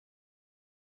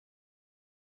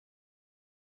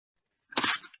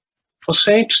Well,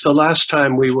 Saints, the last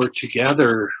time we were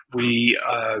together, we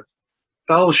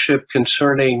fellowship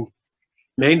concerning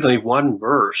mainly one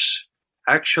verse.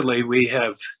 Actually, we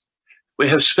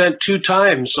have spent two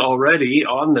times already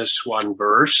on this one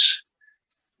verse,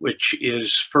 which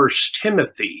is 1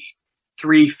 Timothy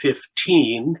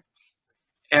 3:15.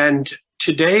 And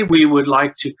today we would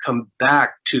like to come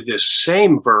back to this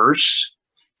same verse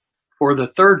for the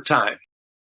third time.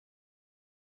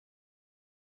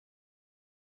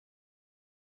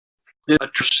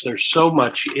 There's so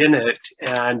much in it,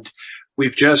 and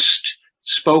we've just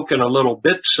spoken a little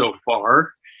bit so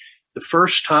far. The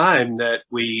first time that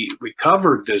we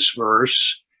covered this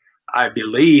verse, I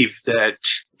believe that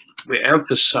we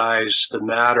emphasized the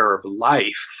matter of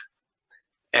life.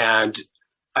 And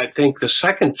I think the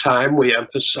second time we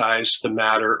emphasized the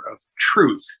matter of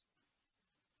truth.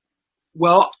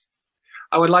 Well,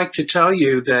 I would like to tell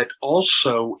you that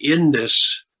also in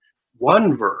this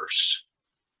one verse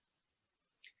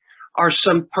are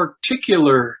some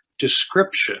particular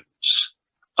descriptions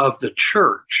of the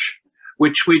church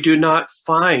which we do not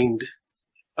find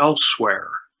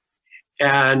elsewhere.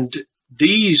 And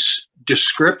these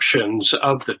descriptions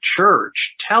of the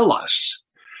church tell us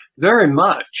very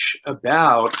much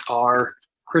about our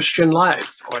Christian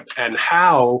life and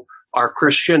how our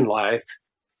Christian life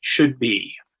should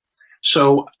be.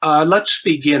 So let's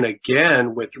begin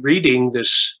again with reading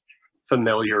this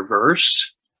familiar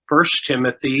verse, 1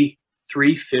 Timothy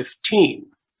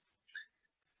 3:15.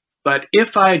 But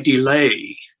if I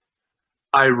delay,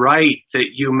 I write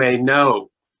that you may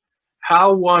know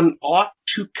how one ought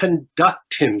to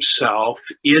conduct himself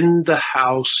in the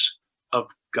house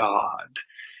of God.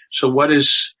 So what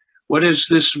is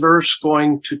this verse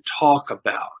going to talk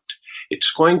about?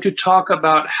 It's going to talk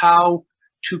about how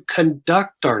to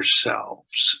conduct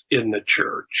ourselves in the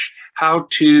church,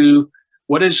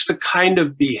 what is the kind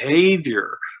of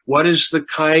behavior, what is the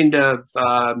kind of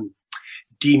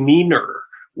demeanor,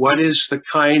 what is the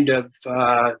kind of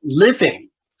living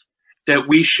that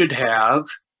we should have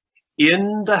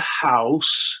in the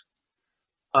house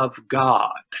of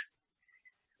God,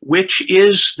 which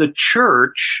is the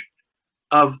church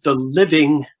of the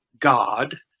living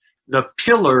God, the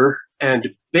pillar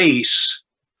and base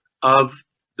of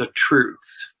the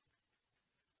truth.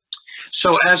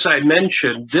 So as I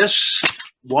mentioned, this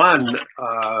one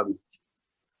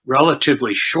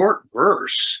relatively short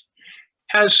verse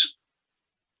has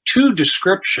two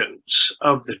descriptions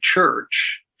of the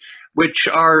church, which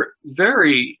are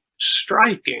very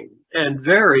striking and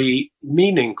very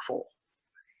meaningful.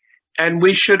 And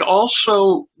we should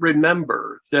also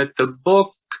remember that the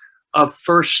book of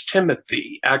 1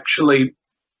 Timothy, actually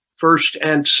 1st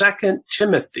and 2nd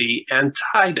Timothy and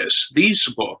Titus, these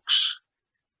books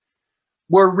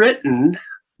were written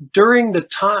during the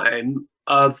time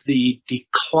of the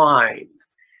decline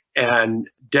and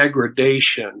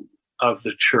degradation of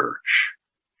the church.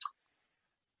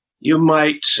 You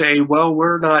might say, well,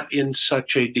 we're not in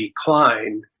such a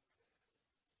decline.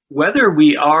 Whether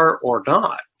we are or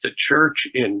not, the church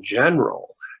in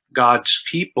general, God's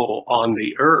people on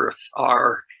the earth,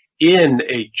 are in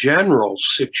a general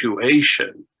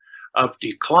situation of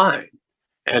decline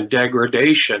and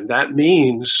degradation. That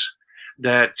means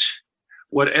that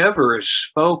whatever is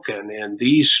spoken in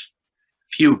these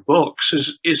few books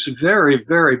is very,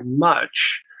 very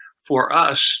much for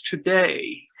us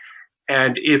today.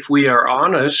 And if we are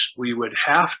honest, we would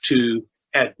have to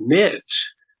admit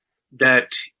that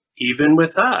even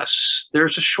with us,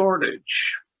 there's a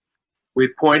shortage.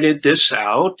 We pointed this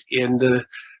out in the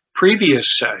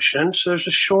previous sessions. There's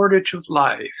a shortage of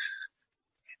life.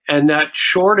 And that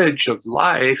shortage of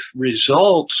life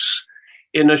results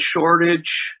in a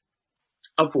shortage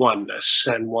of oneness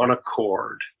and one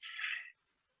accord.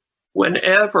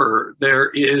 Whenever there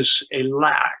is a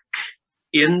lack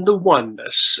in the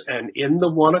oneness and in the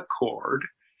one accord,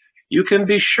 you can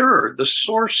be sure the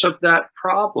source of that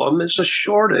problem is a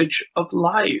shortage of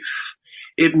life.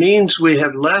 It means we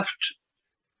have left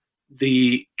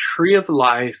the tree of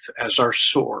life as our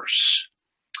source.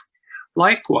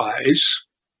 Likewise,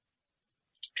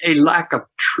 a lack of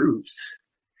truth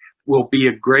will be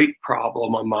a great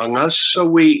problem among us. So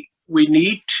we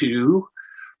need to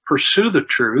pursue the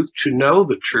truth, to know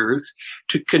the truth,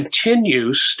 to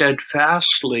continue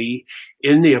steadfastly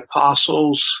in the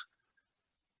apostles'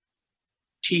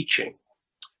 teaching,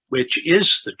 which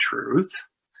is the truth,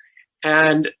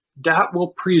 and that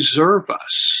will preserve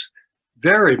us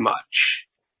very much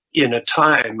in a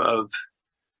time of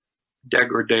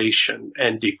degradation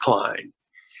and decline.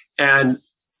 And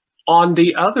on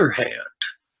the other hand,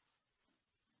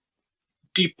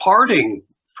 departing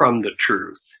from the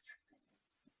truth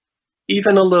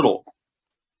even a little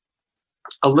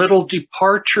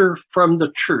departure from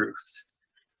the truth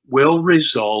will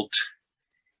result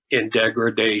in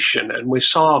degradation. And we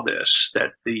saw this,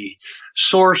 that the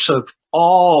source of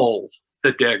all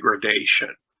the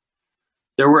degradation,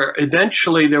 there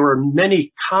were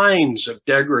many kinds of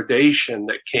degradation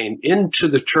that came into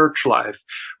the church life,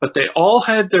 but they all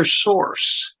had their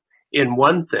source in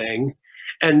one thing,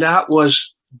 and that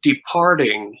was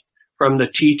departing from the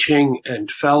teaching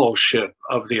and fellowship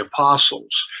of the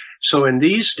apostles. So in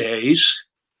these days,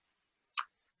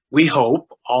 we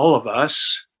hope all of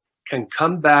us can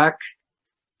come back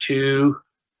to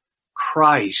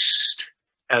Christ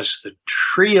as the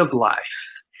tree of life,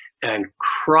 and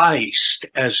Christ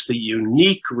as the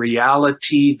unique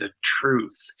reality, the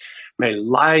truth. May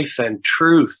life and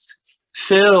truth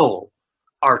fill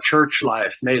our church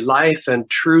life. May life and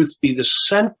truth be the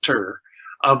center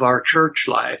of our church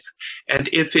life. And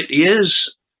if it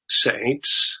is,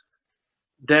 saints,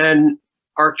 then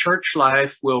our church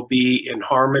life will be in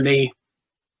harmony,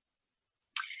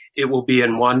 it will be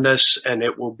in oneness, and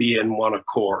it will be in one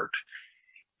accord.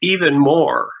 Even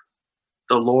more,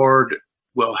 the Lord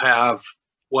will have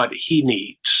what he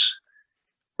needs.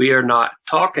 We are not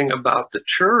talking about the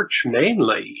church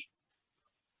mainly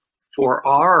for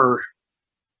our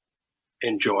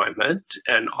enjoyment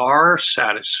and our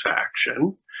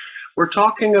satisfaction. We're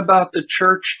talking about the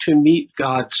church to meet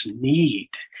God's need.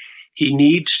 He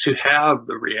needs to have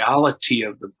the reality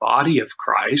of the body of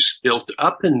Christ built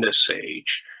up in this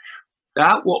age.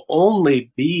 That will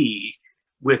only be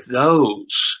with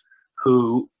those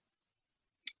who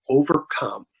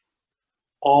overcome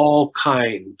all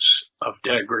kinds of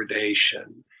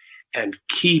degradation and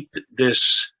keep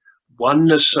this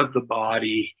oneness of the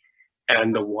body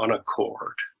and the one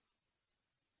accord.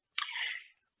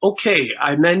 Okay,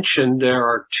 I mentioned there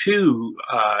are two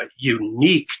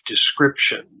unique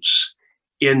descriptions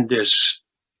in this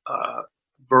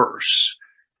verse.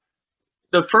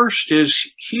 The first is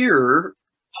here,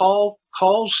 Paul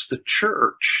calls the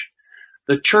church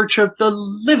of the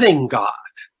living God.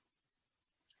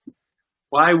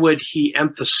 Why would he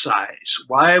emphasize?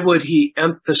 Why would he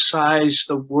emphasize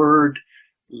the word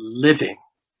living?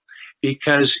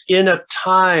 Because in a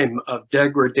time of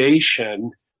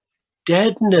degradation,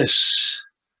 deadness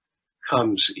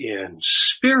comes in,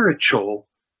 spiritual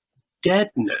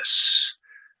deadness,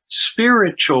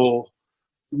 spiritual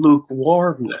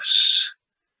lukewarmness.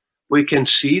 We can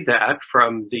see that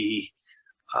from the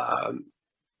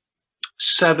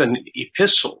 7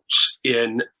 epistles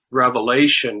in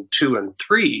Revelation 2 and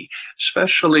 3,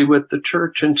 especially with the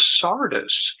church in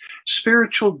Sardis.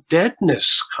 Spiritual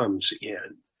deadness comes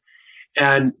in.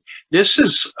 And this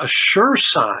is a sure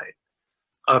sign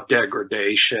of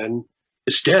degradation,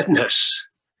 is deadness.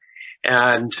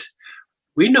 And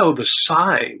we know the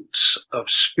signs of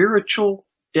spiritual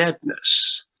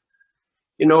deadness.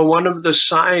 You know, one of the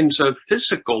signs of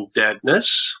physical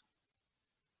deadness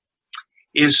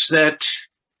is that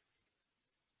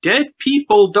dead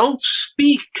people don't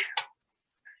speak.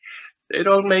 They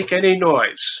don't make any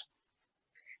noise.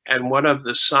 And one of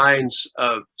the signs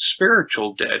of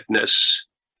spiritual deadness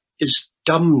is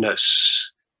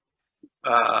dumbness,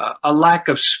 a lack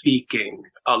of speaking,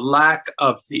 a lack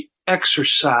of the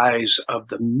exercise of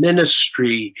the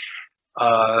ministry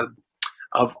of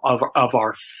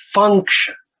our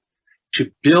function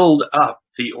to build up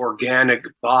the organic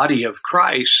body of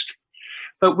Christ.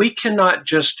 But we cannot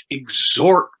just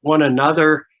exhort one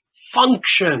another,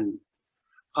 function,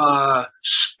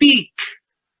 speak.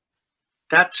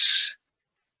 That's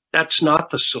not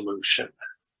the solution.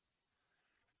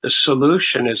 The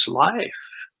solution is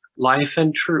life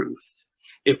and truth.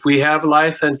 If we have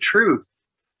life and truth,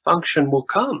 function will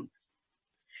come.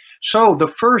 So the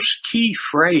first key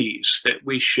phrase that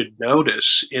we should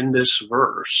notice in this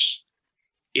verse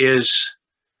is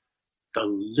the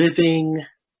living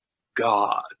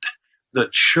God, the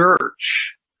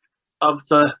church of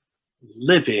the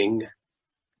living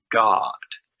God.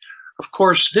 Of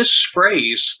course, this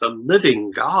phrase, the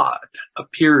living God,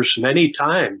 appears many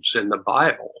times in the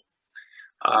Bible.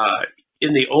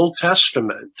 In the Old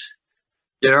Testament,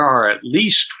 there are at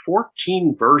least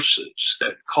 14 verses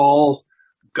that call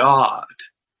God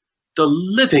the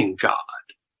living God.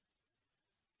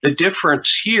 The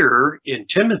difference here in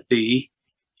Timothy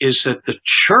is that the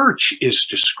church is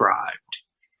described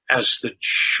as the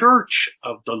church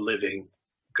of the living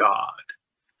God.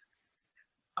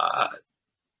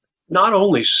 Not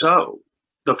only so,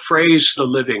 the phrase the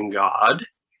living God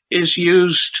is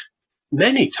used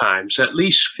many times, at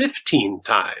least 15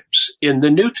 times in the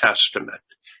New Testament,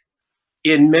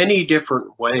 in many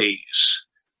different ways.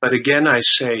 But again, I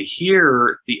say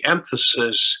here, the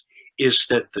emphasis is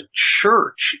that the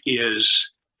church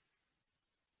is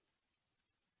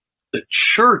the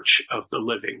church of the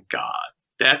living God.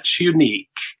 That's unique.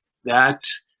 That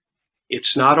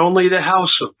it's not only the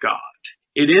house of God,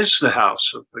 it is the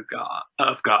house of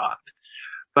God,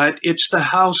 but it's the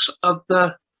house of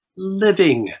the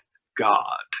living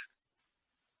God.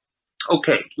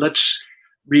 Okay, let's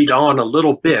read on a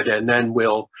little bit and then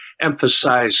we'll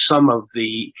emphasize some of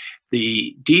the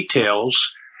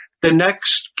details. The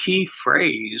next key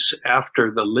phrase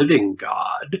after the living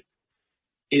God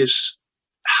is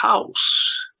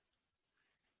house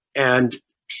and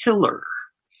pillar.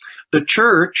 The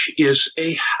church is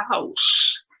a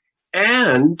house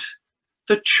and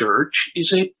the church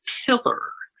is a pillar.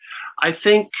 I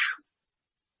think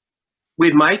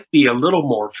we might be a little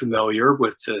more familiar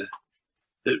with the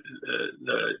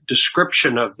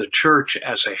description of the church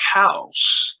as a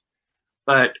house,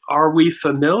 but are we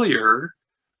familiar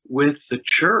with the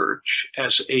church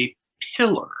as a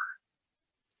pillar?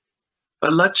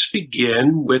 But let's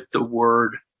begin with the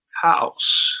word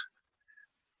house.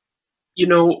 You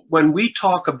know, when we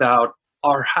talk about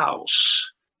our house,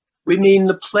 we mean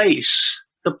the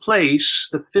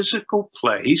physical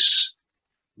place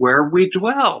where we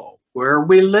dwell, where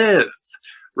we live.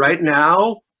 Right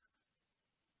now,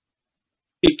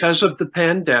 because of the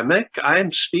pandemic, I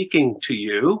am speaking to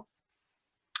you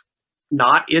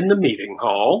not in the meeting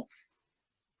hall,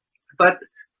 but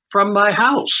from my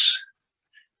house,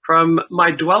 from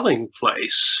my dwelling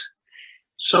place.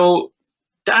 So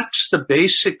that's the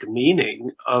basic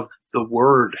meaning of the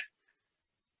word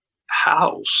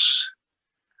house.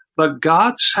 But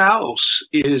God's house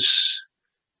is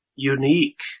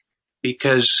unique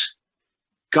because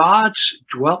God's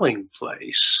dwelling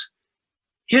place,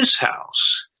 his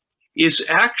house, is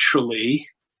actually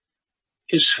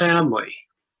his family.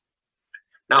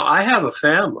 Now, I have a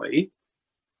family.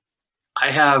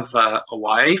 I have a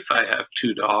wife, I have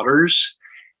 2 daughters,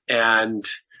 and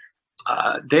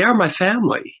they are my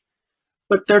family,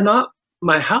 but they're not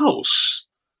my house.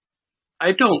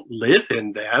 I don't live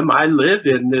in them. I live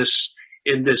in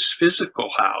this physical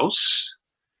house.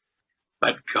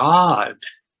 But God,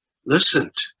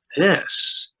 listen to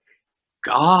this,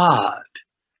 God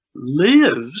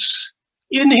lives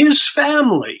in his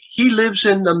family. He lives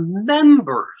in the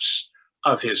members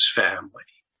of his family.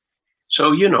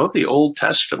 So, you know, the Old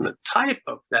Testament type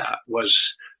of that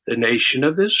was the nation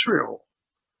of Israel.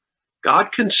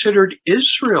 God considered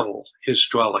Israel his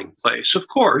dwelling place, of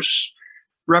course,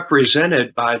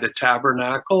 represented by the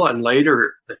tabernacle and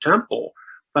later the temple,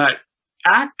 but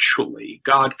actually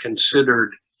God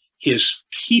considered his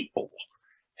people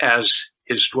as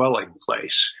his dwelling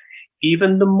place.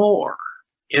 Even the more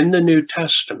in the New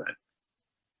Testament,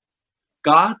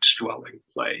 God's dwelling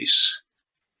place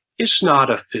is not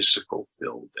a physical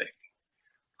building.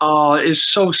 Oh, it's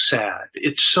so sad.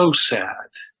 It's so sad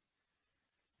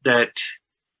that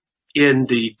in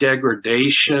the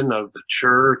degradation of the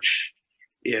church,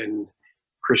 in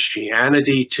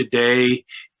Christianity today,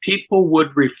 people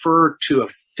would refer to a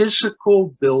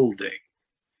physical building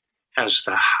as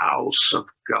the house of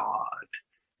God.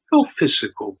 No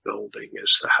physical building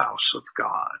is the house of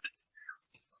God.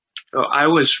 So I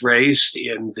was raised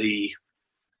in the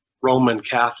Roman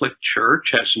Catholic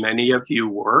Church, as many of you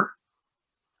were.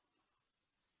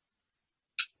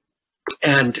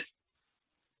 And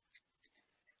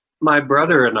my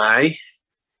brother and I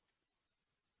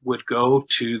would go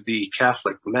to the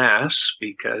Catholic Mass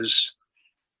because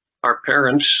our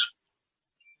parents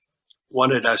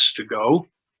wanted us to go,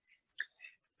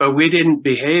 but we didn't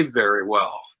behave very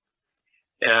well.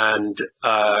 And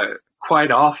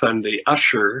quite often the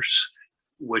ushers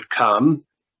would come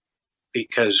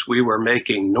because we were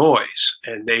making noise,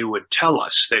 and they would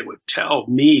tell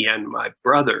me and my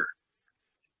brother,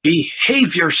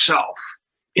 behave yourself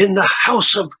in the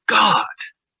house of God.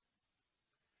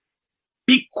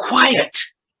 Be quiet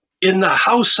in the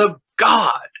house of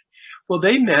God. Well,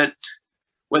 they meant,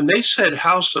 when they said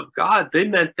house of God, they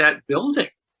meant that building.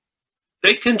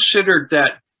 They considered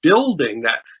that building,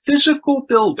 that physical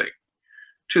building,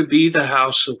 to be the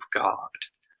house of God.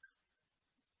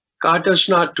 God does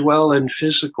not dwell in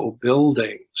physical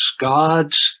buildings.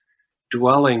 God's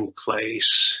dwelling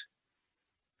place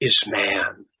is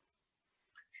man.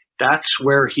 That's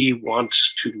where he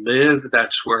wants to live.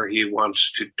 That's where he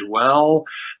wants to dwell.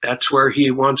 That's where he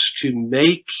wants to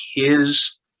make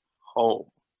his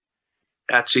home.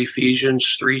 That's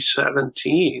Ephesians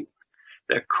 3:17,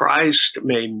 that Christ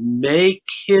may make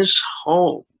his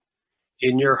home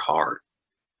in your heart.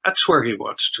 That's where he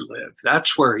wants to live.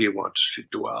 That's where he wants to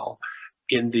dwell,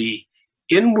 in the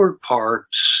inward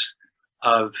parts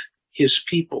of his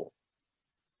people.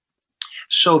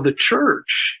 So the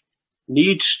church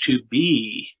needs to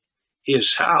be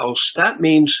his house. That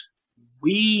means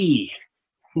we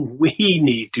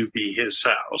need to be his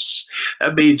house.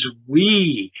 That means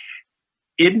we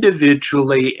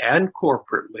individually and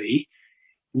corporately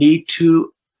need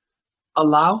to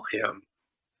allow him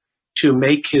to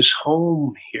make his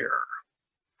home here,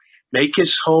 make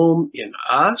his home in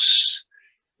us,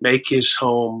 make his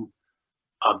home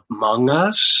among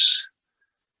us,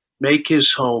 make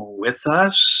his home with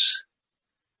us.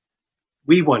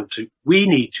 We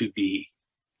need to be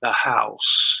the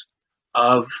house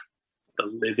of the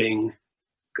living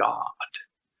God.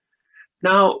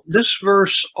 Now, this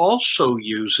verse also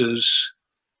uses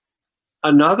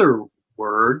another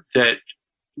word that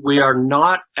we are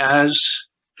not as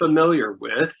familiar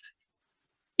with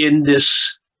in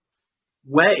this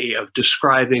way of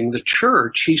describing the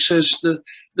church. He says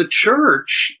the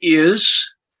church is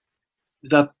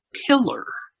the pillar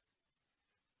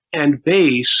and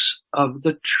base of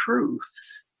the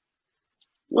truth.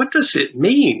 What does it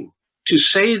mean to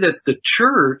say that the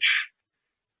church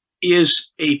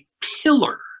is a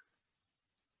pillar?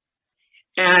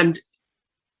 And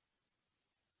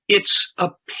it's a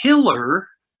pillar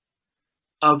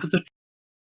of the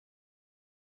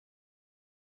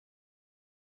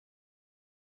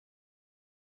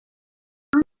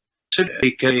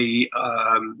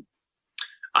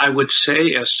I would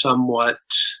say a somewhat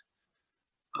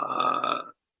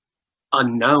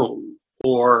unknown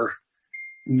or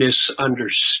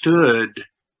misunderstood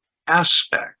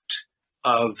aspect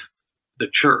of the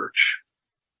church.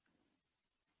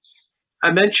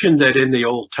 I mentioned that in the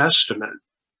Old Testament,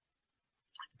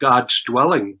 God's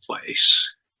dwelling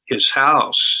place, his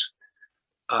house,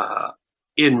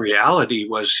 in reality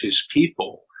was his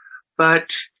people.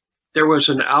 But there was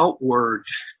an outward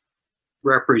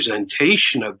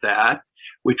representation of that,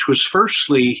 which was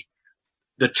firstly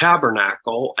the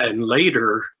tabernacle and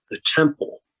later the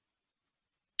temple.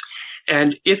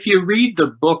 And if you read the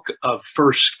book of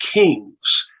First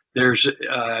Kings, there's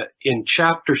in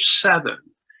chapter 7,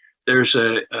 there's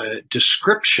a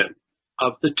description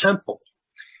of the temple.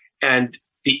 And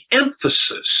the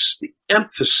emphasis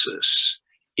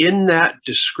in that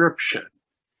description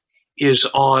is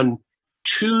on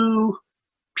two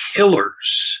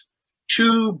pillars,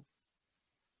 two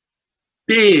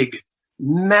big,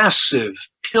 massive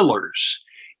pillars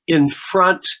in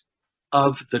front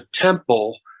of the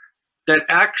temple that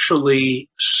actually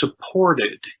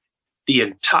supported the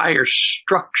entire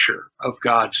structure of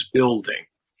God's building.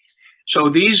 So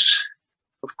these,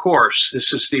 of course,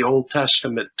 this is the Old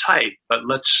Testament type, but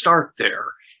let's start there,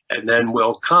 and then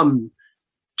we'll come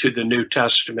to the New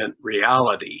Testament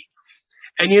reality.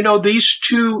 And you know, these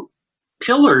two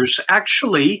pillars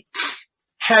actually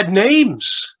had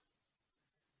names.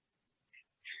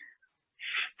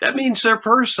 That means they're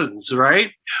persons,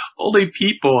 right? Only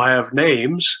people have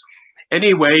names.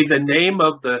 Anyway, the name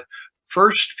of the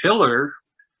first pillar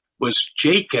was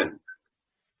Jachin.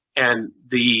 And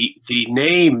the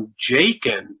name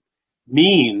Jachin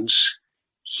means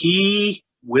he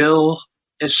will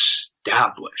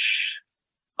establish.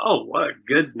 Oh, what a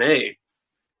good name.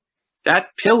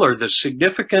 That pillar, the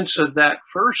significance of that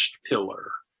first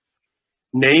pillar,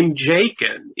 named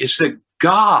Jachin, is that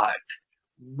God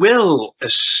will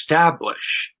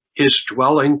establish his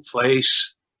dwelling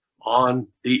place on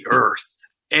the earth.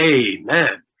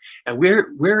 Amen. And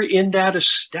we're in that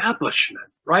establishment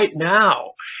right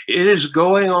now. It is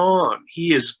going on.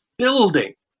 He is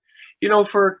building. You know,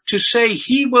 to say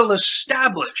he will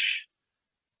establish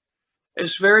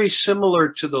is very similar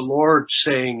to the Lord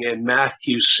saying in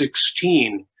Matthew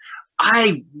 16,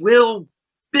 I will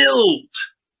build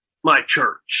my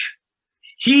church.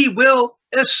 He will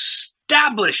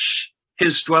establish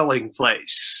his dwelling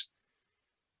place.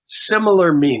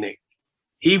 Similar meaning.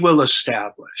 He will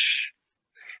establish.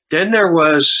 Then there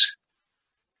was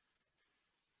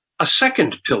a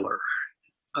second pillar,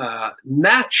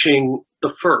 matching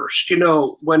the first. You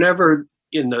know, whenever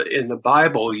in the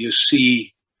Bible you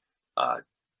see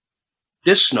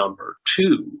this number,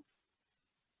 2.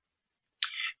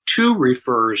 2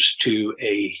 refers to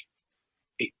a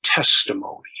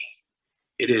testimony.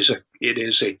 It is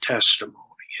a testimony.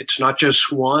 It's not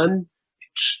just 1,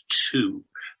 it's 2.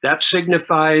 That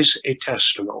signifies a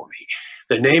testimony.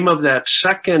 The name of that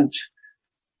second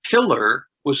pillar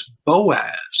was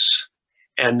Boaz.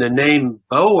 And the name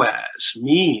Boaz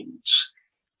means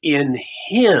in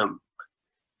him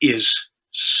is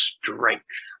strength.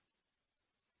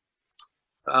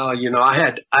 You know, I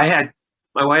had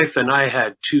My wife and I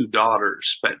had two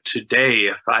daughters, but today,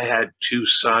 if I had two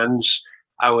sons,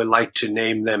 I would like to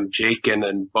name them Jachin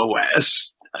and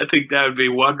Boaz. I think that would be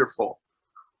wonderful.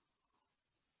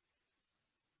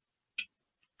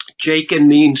 Jachin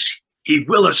means he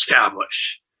will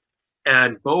establish,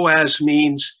 and Boaz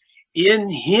means in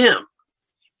him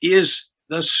is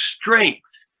the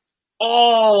strength,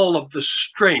 all of the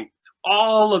strength,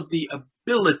 all of the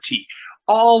ability,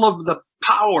 all of the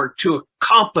power to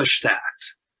accomplish that.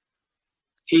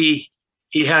 He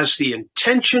has the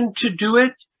intention to do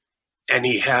it, and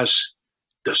he has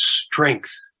the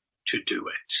strength to do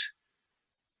it.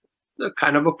 A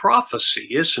kind of a prophecy,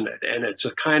 isn't it? And it's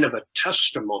a kind of a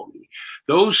testimony.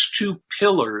 Those two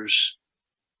pillars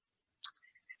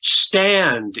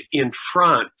stand in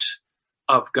front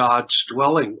of God's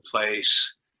dwelling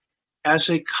place as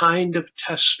a kind of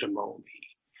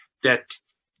testimony that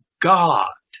God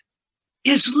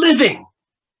is living.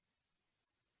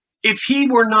 If he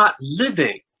were not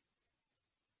living,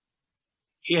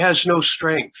 he has no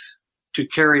strength to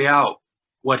carry out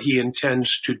what he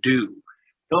intends to do.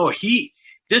 No,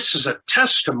 this is a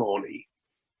testimony.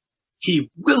 He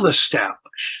will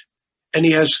establish, and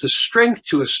he has the strength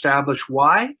to establish.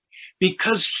 Why?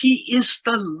 Because he is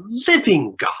the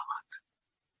living God.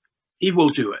 He will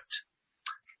do it.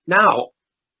 Now,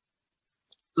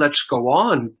 let's go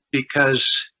on,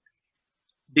 because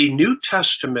the New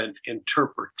Testament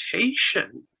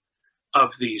interpretation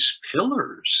of these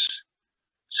pillars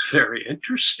is very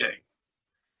interesting.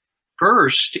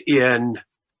 First, in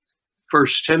 1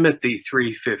 Timothy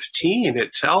 3:15,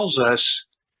 it tells us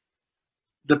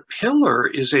the pillar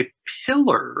is a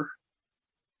pillar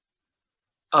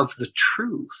of the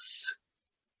truth.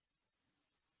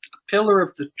 A pillar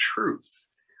of the truth.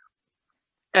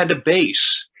 And a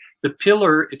base. The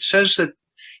pillar, it says that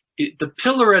the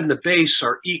pillar and the base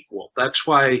are equal. That's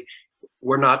why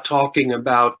we're not talking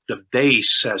about the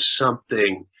base as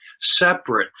something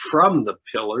separate from the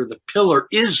pillar. The pillar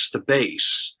is the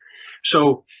base.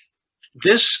 So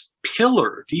this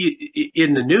pillar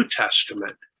in the New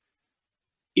Testament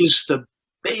is the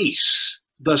base,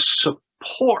 the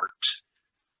support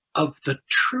of the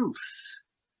truth.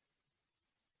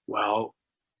 Well,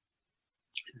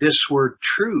 this word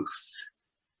truth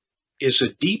is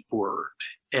a deep word,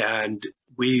 and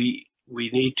we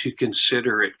need to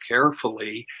consider it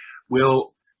carefully.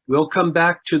 We'll come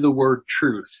back to the word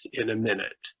truth in a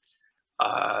minute,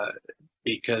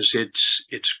 because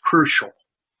it's crucial.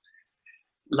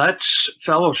 Let's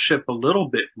fellowship a little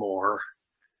bit more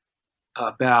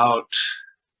about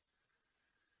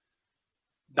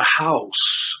the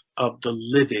house of the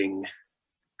living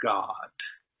God.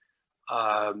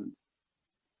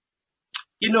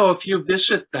 If you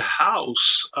visit the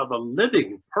house of a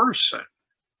living person,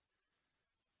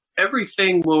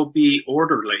 everything will be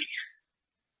orderly.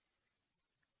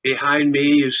 Behind me,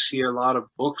 you see a lot of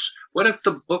books. What if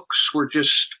the books were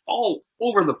just all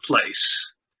over the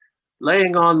place,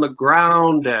 laying on the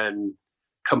ground and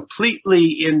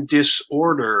completely in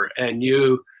disorder? And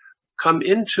you come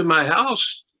into my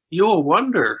house, you'll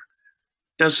wonder,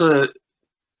 is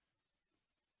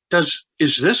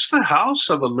this the house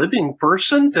of a living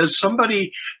person? Does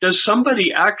somebody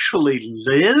actually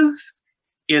live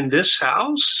in this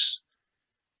house?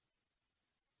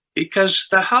 Because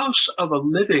the house of a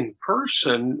living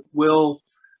person will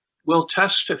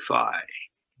testify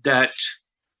that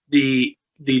the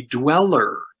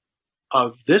dweller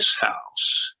of this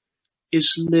house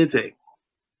is living.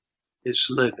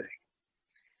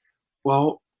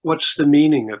 Well, what's the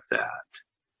meaning of that?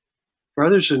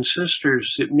 Brothers and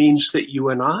sisters, it means that you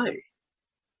and I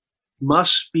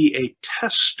must be a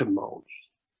testimony.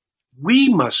 We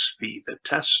must be the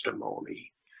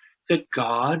testimony that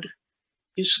God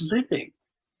is living,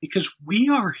 because we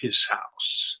are his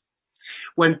house.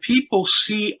 When people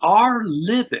see our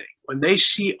living, when they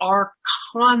see our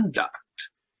conduct,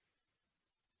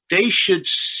 they should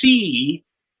see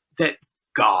that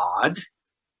God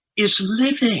is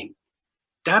living.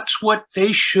 That's what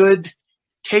they should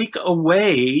take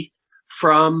away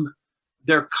from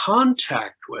their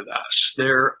contact with us.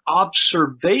 Their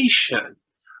observation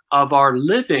of our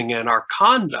living and our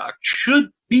conduct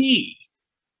should be,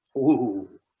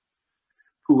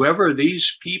 whoever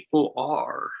these people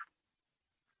are,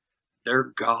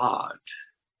 their God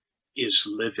is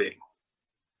living.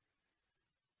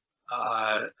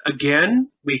 Again,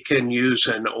 we can use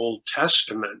an Old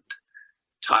Testament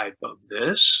type of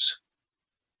this.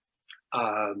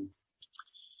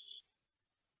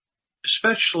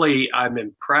 Especially, I'm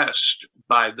impressed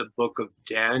by the book of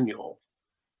Daniel.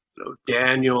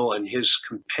 Daniel and his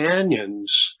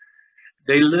companions,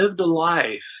 they lived a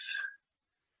life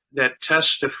that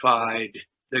testified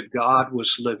that God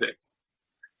was living.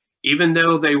 Even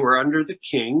though they were under the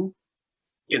king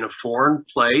in a foreign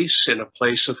place, in a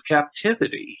place of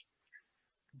captivity,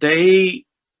 they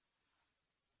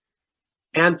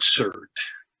answered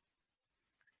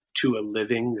to a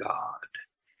living God.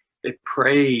 They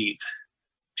prayed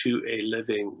to a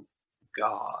living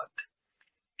God.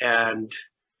 And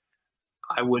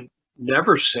I would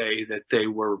never say that they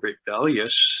were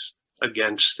rebellious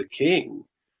against the king,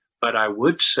 but I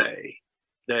would say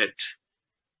that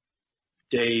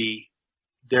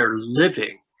their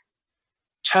living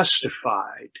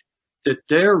testified that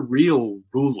their real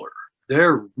ruler,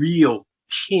 their real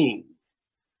king,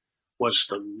 was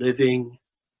the living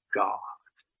God.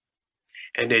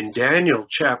 And in Daniel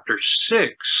chapter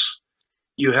 6,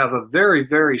 you have a very,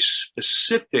 very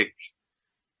specific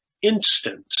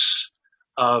instance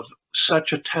of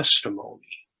such a testimony.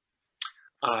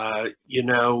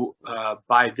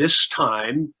 By this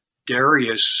time,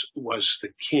 Darius was the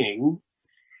king.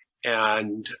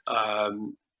 And,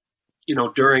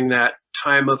 during that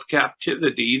time of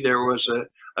captivity, there was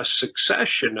a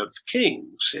succession of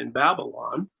kings in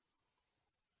Babylon.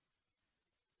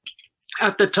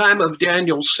 At the time of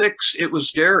Daniel 6, it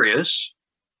was Darius.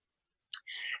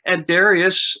 And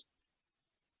Darius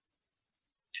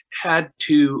had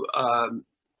to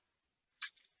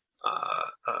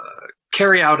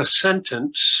carry out a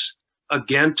sentence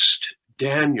against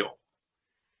Daniel.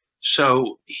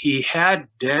 So he had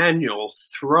Daniel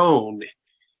thrown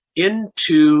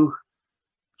into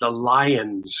the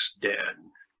lion's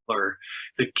den, or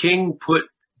the king put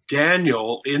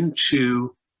Daniel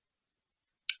into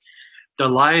the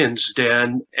lion's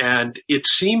den, and it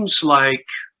seems like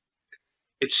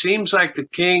the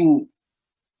king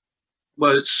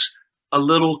was a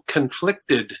little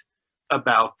conflicted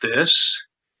about this.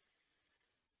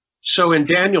 So in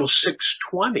Daniel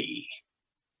 6:20,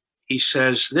 he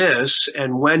says this,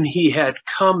 and when he had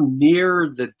come near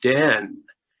the den,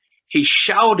 he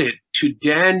shouted to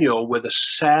Daniel with a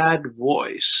sad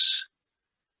voice.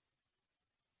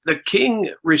 The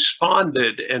king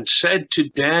responded and said to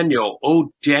Daniel,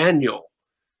 "O Daniel,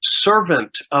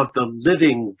 servant of the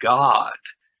living God,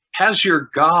 has your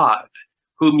God,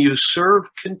 whom you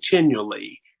serve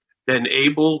continually, been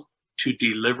able to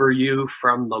deliver you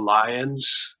from the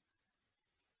lions?"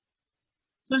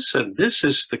 Listen, this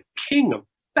is the king of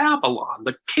Babylon.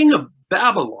 The king of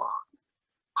Babylon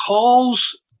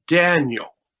calls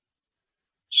Daniel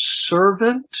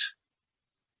servant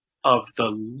of the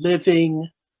living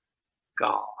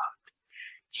God.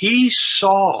 He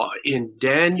saw in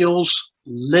Daniel's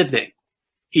living,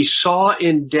 he saw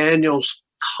in Daniel's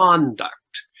conduct,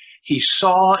 he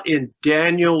saw in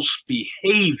Daniel's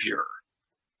behavior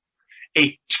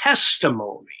a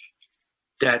testimony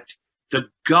that the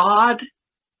God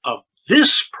of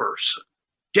this person,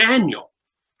 Daniel,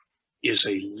 is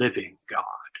a living God.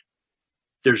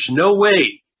 There's no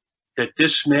way that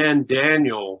this man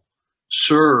Daniel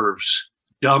serves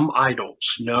dumb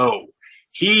idols. No,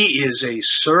 he is a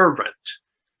servant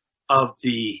of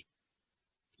the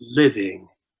living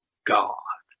God.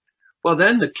 Well,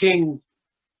 then the king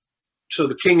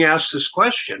asked this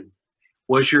question,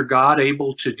 was your God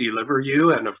able to deliver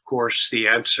you? And of course, the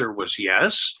answer was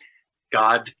yes.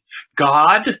 God,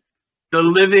 the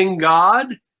living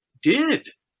God, did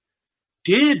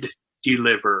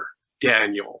deliver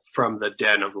Daniel from the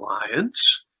den of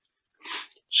lions.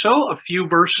 So a few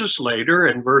verses later,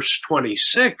 in verse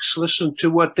 26, listen to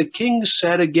what the king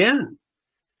said again.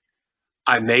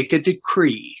 I make a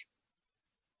decree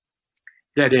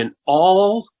that in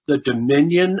all the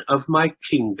dominion of my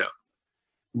kingdom,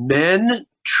 men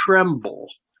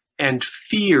tremble and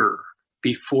fear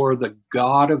before the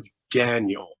God of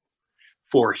Daniel,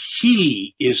 for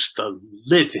he is the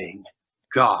living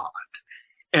God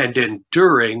and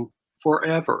enduring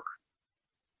forever.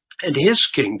 And his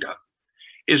kingdom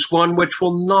is one which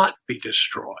will not be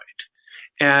destroyed,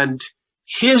 and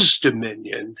his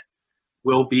dominion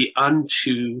will be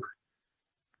unto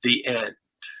the end.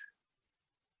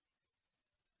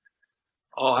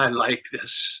 Oh, I like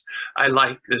this. I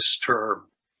like this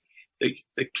term. The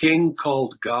king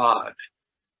called God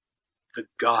the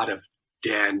God of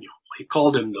Daniel. He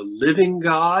called him the living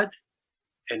God,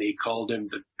 and he called him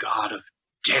the God of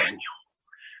Daniel.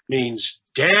 Means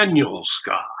Daniel's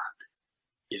God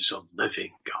is a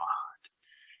living God.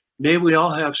 May we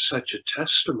all have such a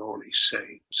testimony,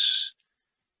 saints,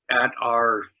 at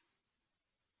our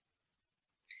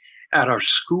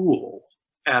school,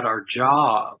 at our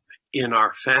job, in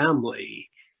our family,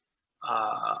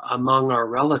 among our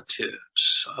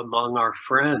relatives, among our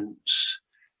friends.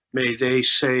 May they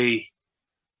say,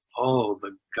 oh,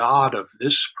 the God of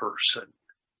this person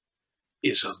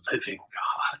is a living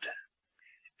God.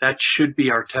 That should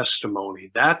be our testimony.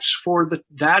 That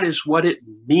is what it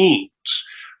means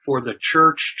for the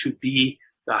church to be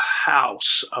the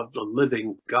house of the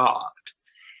living God.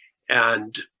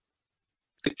 And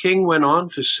the king went on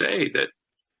to say that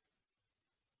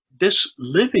this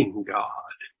living God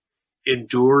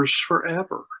endures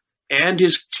forever, and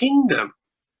his kingdom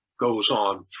goes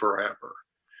on forever.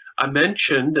 I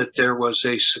mentioned that there was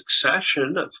a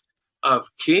succession of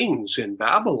kings in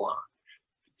Babylon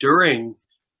during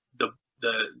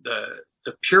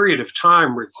the period of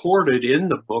time recorded in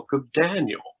the book of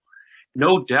Daniel.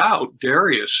 No doubt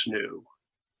Darius knew.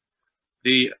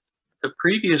 The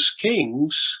previous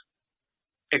kings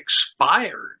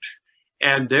expired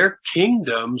and their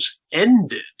kingdoms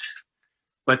ended.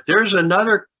 But there's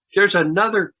another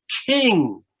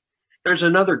king. There's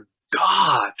another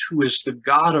God who is the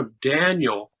God of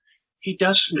Daniel. He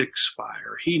doesn't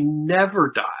expire. He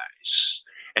never dies.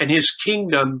 And his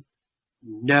kingdom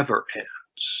never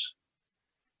ends.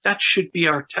 That should be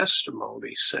our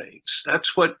testimony, saints.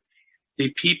 That's what the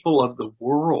people of the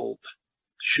world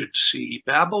should see.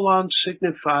 Babylon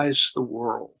signifies the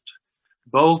world,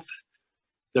 both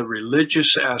the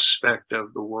religious aspect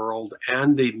of the world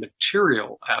and the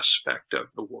material aspect of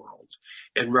the world.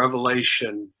 In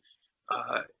Revelation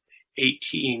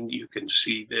 18, you can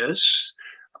see this.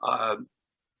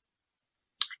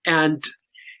 And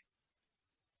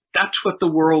that's what the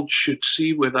world should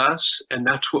see with us, and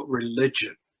that's what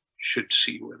religion should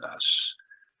see with us.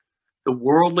 The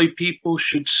worldly people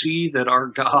should see that our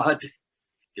God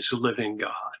is a living God.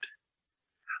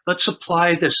 Let's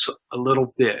apply this a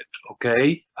little bit,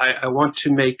 okay? I want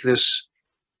to make this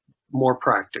more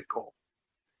practical.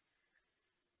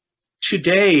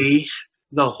 Today,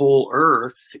 the whole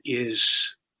earth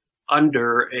is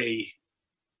under a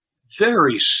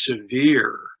very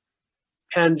severe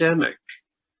pandemic.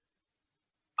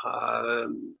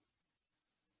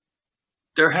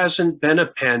 There hasn't been a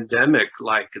pandemic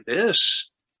like this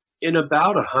in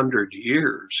about 100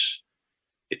 years.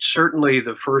 It's certainly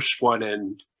the first one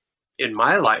in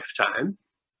my lifetime.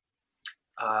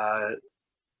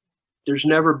 There's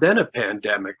never been a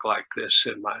pandemic like this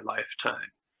in my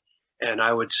lifetime. And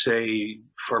I would say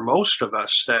for most of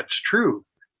us, that's true,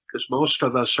 because most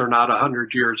of us are not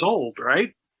 100 years old,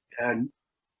 right? And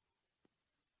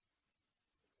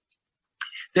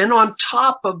then on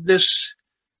top of this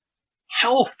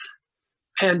health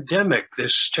pandemic,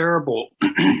 this terrible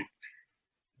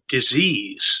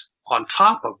disease, on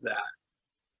top of that,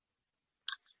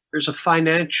 there's a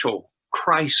financial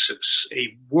crisis,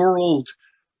 a worldwide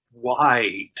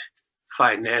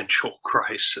financial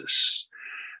crisis,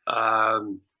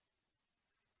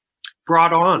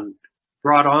 brought on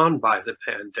by the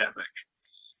pandemic.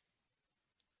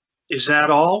 Is that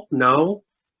all? No.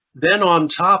 Then on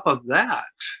top of that,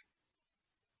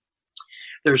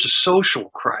 there's a social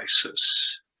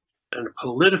crisis and a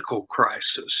political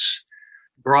crisis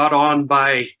brought on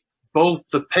by both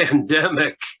the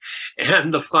pandemic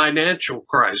and the financial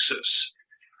crisis.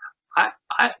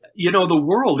 The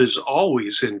world is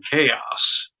always in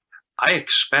chaos. I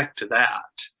expect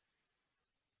that.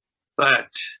 But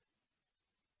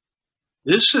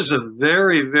this is a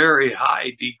very, very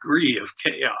high degree of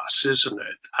chaos, isn't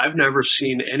it? I've never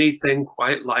seen anything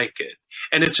quite like it.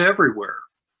 And it's everywhere.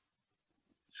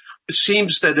 It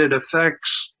seems that it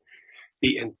affects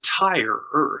the entire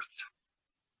earth.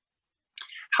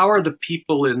 How are the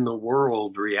people in the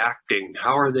world reacting?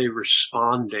 How are they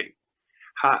responding?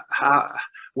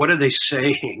 What are they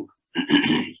saying?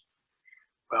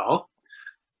 Well,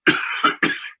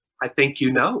 I think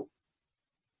you know.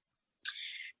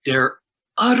 They're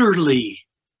utterly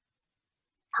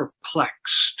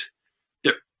perplexed.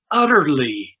 They're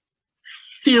utterly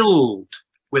filled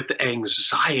with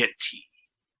anxiety.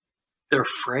 They're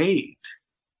afraid.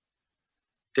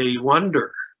 They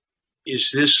wonder,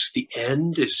 is this the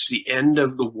end? Is the end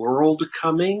of the world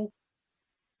coming?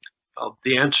 Well,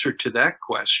 the answer to that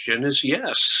question is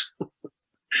yes.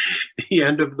 The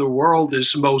end of the world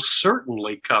is most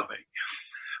certainly coming.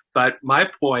 But my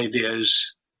point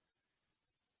is,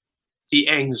 the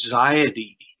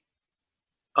anxiety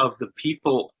of the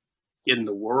people in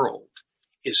the world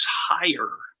is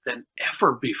higher than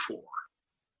ever before.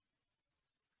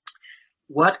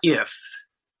 What if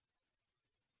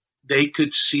they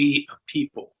could see a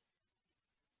people?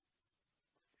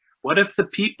 What if the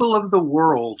people of the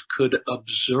world could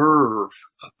observe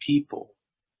a people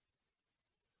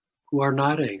who are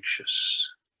not anxious?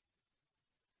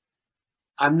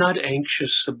 I'm not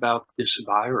anxious about this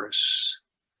virus.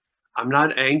 I'm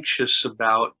not anxious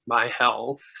about my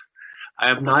health. I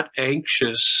am not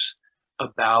anxious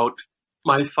about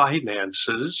my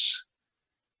finances.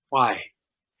 Why?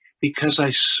 Because I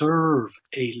serve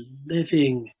a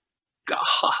living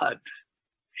God.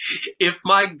 If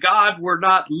my God were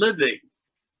not living,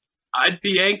 I'd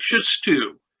be anxious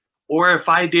too. Or if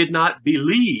I did not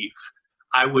believe,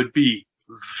 I would be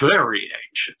very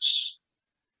anxious.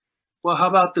 Well, how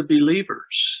about the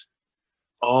believers?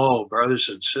 Oh, brothers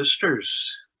and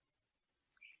sisters,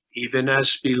 even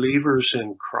as believers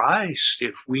in Christ,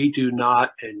 if we do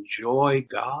not enjoy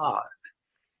God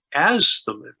as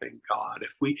the living God,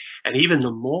 and even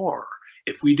the more,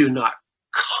 if we do not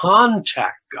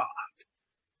contact God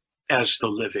as the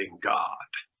living God,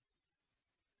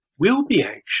 we'll be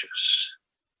anxious.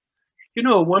 You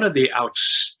know, one of the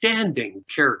outstanding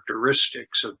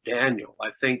characteristics of Daniel,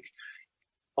 I think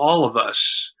all of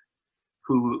us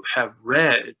who have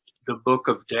read the book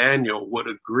of Daniel would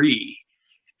agree,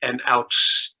 an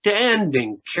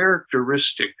outstanding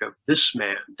characteristic of this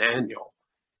man, Daniel,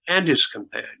 and his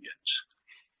companions,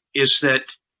 is that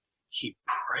he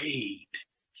prayed.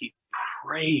 He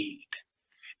prayed.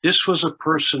 This was a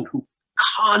person who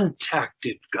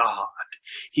contacted God.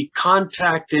 He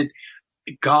contacted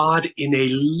God in a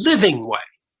living way.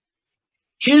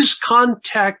 His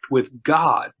contact with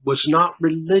God was not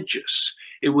religious.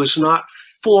 It was not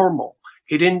formal.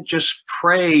 He didn't just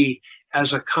pray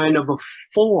as a kind of a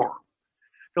form.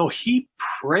 No, he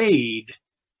prayed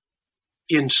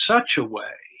in such a way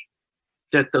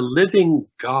that the living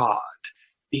God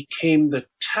became the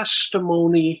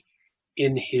testimony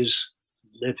in his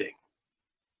living.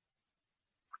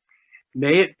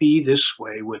 May it be this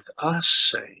way with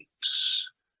us, saints.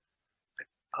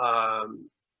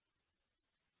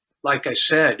 Like I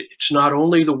said, it's not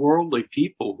only the worldly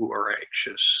people who are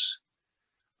anxious.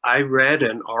 I read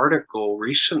an article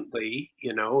recently,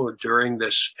 during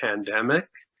this pandemic.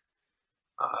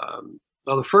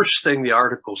 Well, the first thing the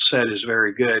article said is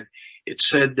very good. It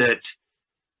said that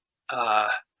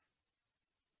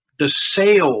the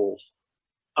sale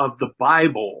of the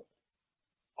Bible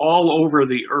all over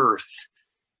the earth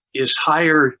is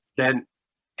higher than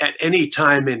at any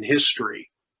time in history.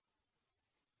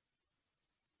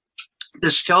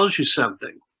 This tells you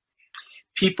something.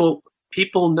 People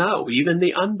know, even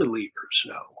the unbelievers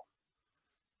know.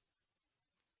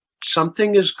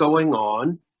 Something is going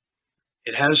on.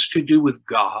 It has to do with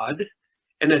God,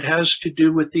 and it has to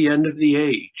do with the end of the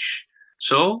age.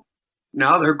 So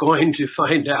now they're going to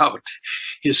find out,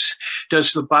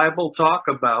 does the Bible talk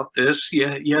about this?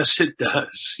 Yeah, yes, it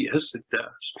does. Yes, it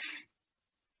does.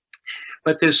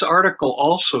 But this article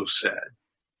also said,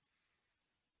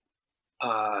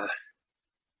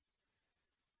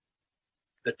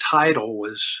 the title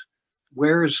was,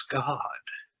 Where is God?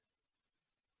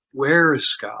 Where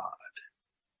is God?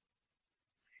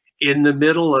 In the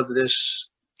middle of this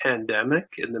pandemic,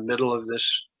 in the middle of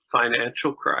this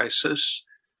financial crisis,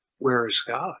 where is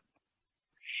God?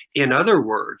 In other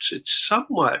words, it's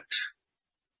somewhat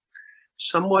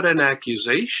an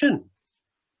accusation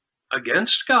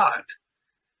against God.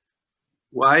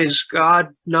 Why is God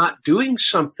not doing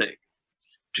something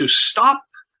to stop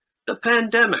the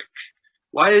pandemic?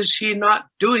 Why is he not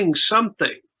doing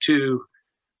something to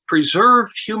preserve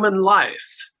human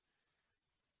life?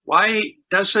 Why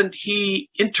doesn't he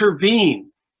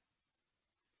intervene?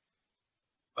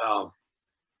 Well,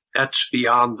 that's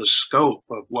beyond the scope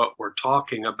of what we're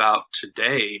talking about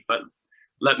today, but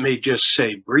let me just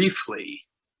say briefly,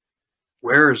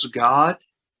 where is God?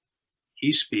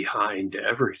 He's behind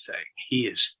everything. He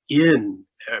is in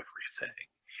everything.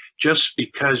 Just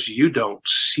because you don't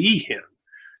see him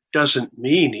doesn't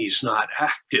mean he's not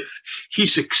active.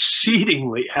 He's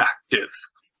exceedingly active.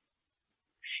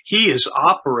 He is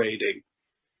operating,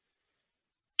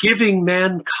 giving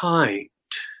mankind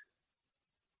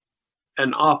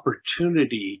an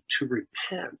opportunity to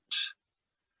repent,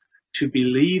 to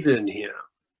believe in him,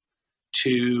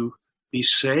 to be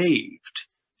saved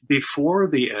before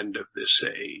the end of this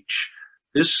age.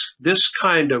 This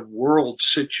kind of world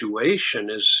situation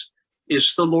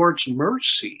is the Lord's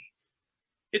mercy.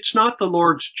 It's not the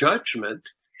Lord's judgment,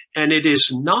 and it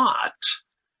is not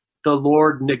the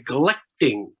Lord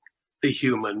neglecting the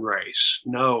human race.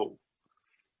 No,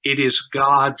 it is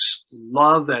God's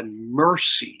love and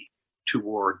mercy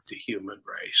toward the human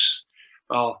race.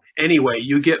 Well, anyway,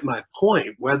 you get my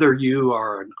point. Whether you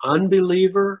are an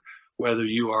unbeliever, whether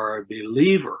you are a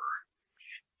believer,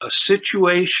 a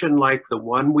situation like the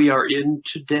one we are in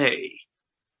today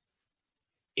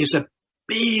is a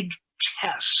big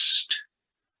test.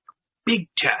 Big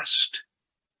test.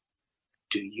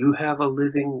 Do you have a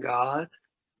living God?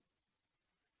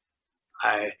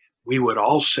 we would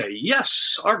all say,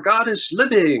 yes, our God is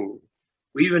living.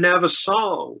 We even have a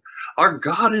song, our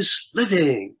God is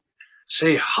living.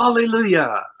 Say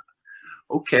hallelujah.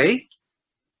 Okay,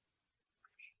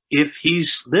 if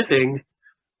he's living,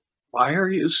 why are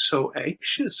you so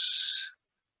anxious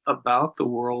about the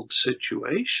world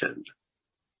situation?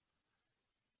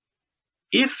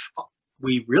 If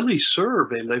we really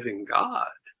serve a living God,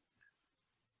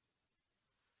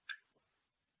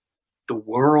 the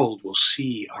world will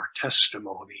see our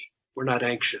testimony. We're not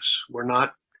anxious. We're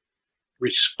not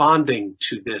responding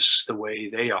to this the way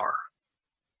they are,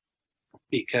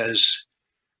 because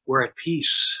we're at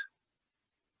peace.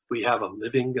 We have a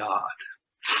living God.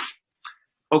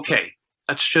 Okay,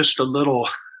 that's just a little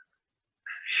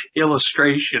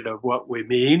illustration of what we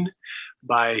mean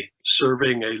by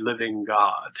serving a living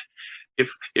God.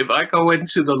 If I go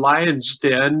into the lion's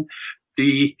den,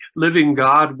 the living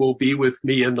God will be with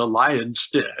me in the lion's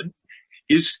den.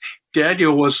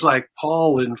 Daniel was like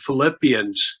Paul in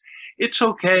Philippians. It's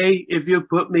okay if you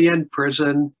put me in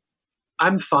prison.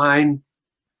 I'm fine.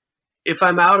 If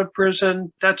I'm out of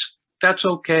prison, that's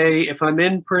okay. If I'm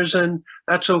in prison,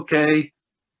 that's okay.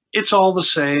 It's all the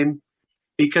same,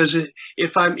 because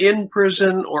if I'm in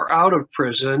prison or out of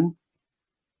prison,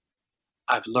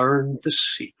 I've learned the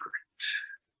secret.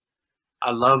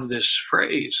 I love this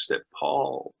phrase that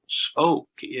Paul spoke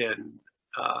in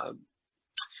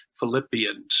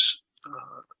Philippians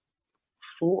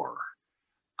 4.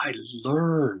 I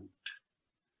learned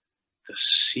the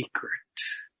secret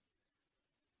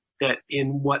that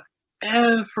in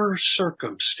whatever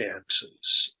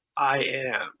circumstances I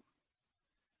am,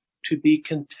 to be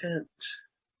content.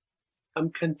 I'm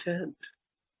content.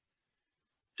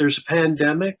 There's a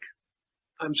pandemic,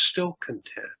 I'm still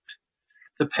content.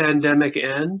 The pandemic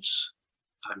ends,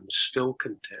 I'm still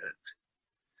content.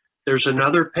 There's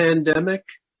another pandemic,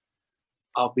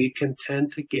 I'll be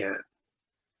content again.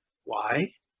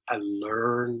 Why? I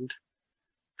learned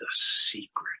the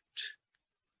secret.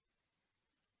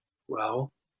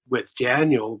 Well, with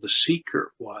Daniel, the secret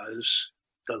was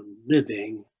the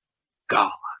living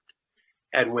God.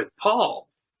 And with Paul,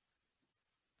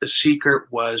 the secret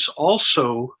was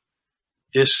also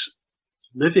this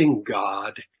living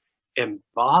God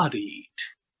embodied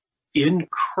in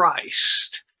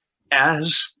Christ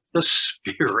as the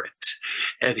Spirit.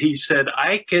 And he said,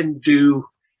 I can do,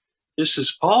 this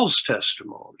is Paul's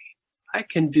testimony, I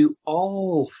can do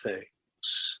all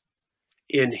things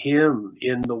in him,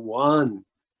 in the one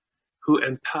who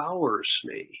empowers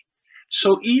me.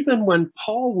 So even when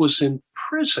Paul was in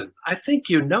prison, I think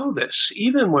you know this,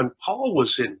 even when Paul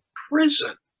was in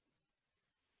prison,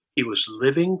 he was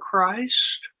living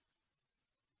Christ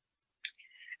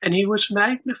and he was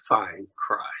magnifying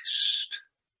Christ.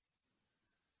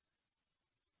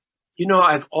 You know,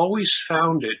 I've always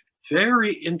found it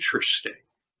very interesting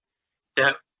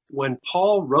that when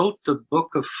Paul wrote the book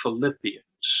of Philippians,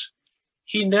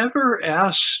 he never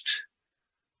asked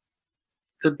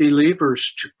the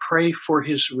believers to pray for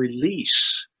his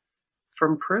release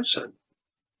from prison.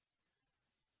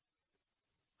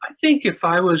 I think if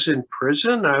I was in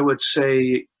prison, I would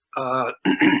say,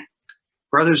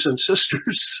 brothers and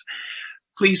sisters,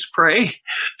 please pray.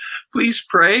 Please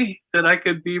pray that I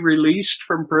could be released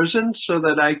from prison so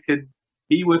that I could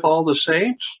be with all the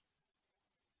saints.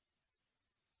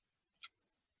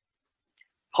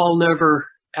 Paul never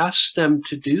asked them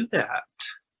to do that.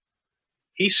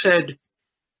 He said,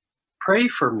 pray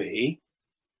for me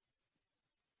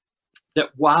that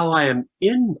while I am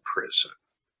in prison,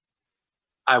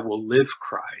 I will live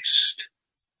Christ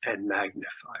and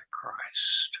magnify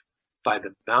Christ by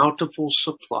the bountiful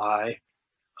supply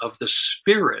of the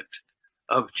Spirit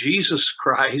of Jesus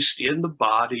Christ in the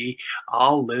body.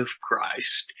 I'll live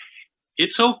Christ.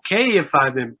 It's okay if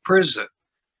I'm in prison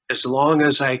as long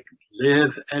as I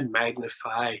live and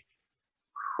magnify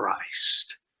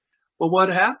Christ. Well, what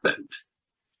happened?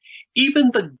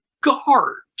 Even the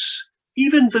guards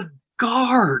in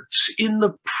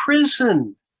the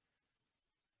prison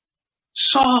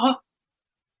saw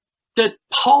that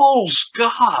Paul's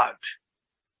God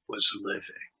was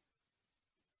living.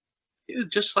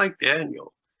 Just like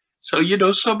Daniel. So, you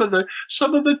know, some of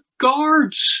the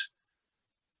guards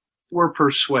were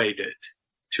persuaded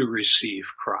to receive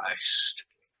Christ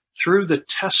through the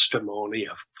testimony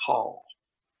of Paul.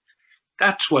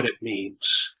 That's what it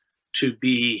means to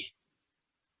be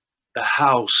the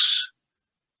house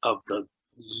of the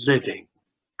living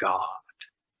God.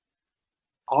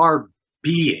 Our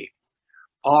being,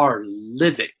 our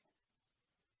living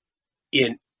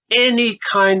in any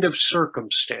kind of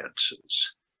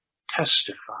circumstances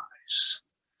testifies.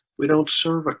 We don't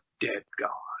serve a dead God.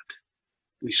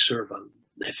 We serve a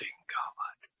living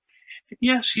God.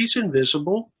 Yes, he's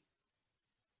invisible.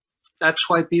 That's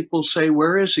why people say,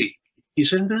 where is he?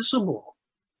 He's invisible.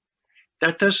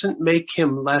 That doesn't make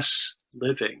him less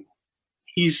living.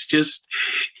 He's just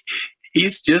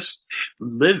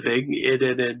living in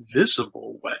an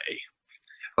invisible way.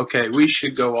 Okay, we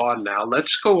should go on now.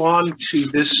 Let's go on to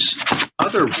this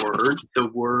other word, the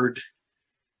word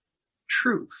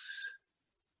truth.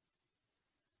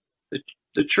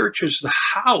 The church is the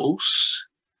house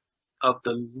of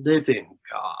the living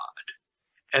God,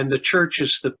 and the church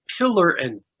is the pillar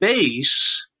and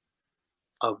base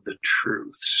of the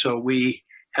truth. So we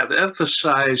have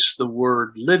emphasized the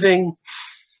word living.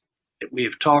 We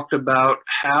have talked about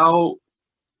how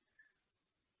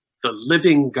the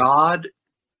living God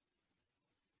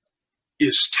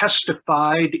is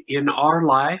testified in our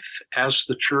life as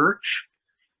the church.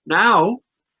 Now,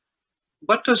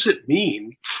 what does it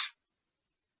mean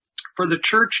for the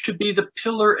church to be the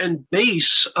pillar and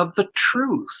base of the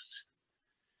truth?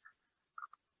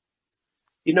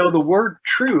 You know, the word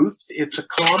truth, it's a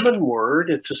common word.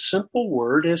 It's a simple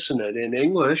word, isn't it? In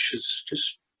English, it's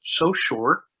just so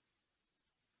short.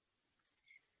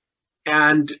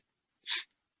 And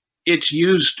it's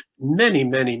used many,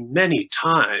 many, many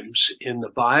times in the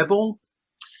Bible.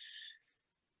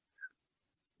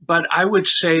 But I would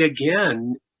say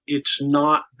again, it's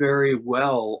not very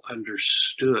well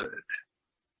understood.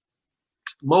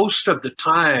 Most of the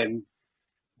time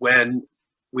when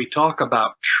we talk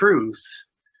about truth,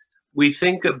 we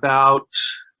think about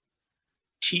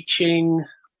teaching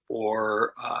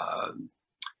or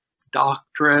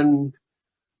doctrine,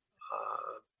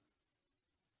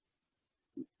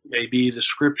 maybe the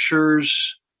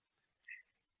scriptures,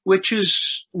 which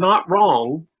is not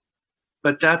wrong,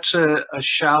 but that's a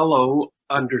shallow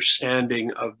understanding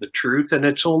of the truth, and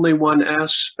it's only one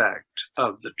aspect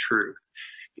of the truth.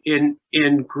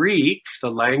 In Greek,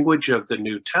 the language of the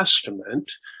New Testament,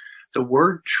 the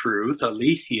word truth,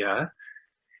 aletheia,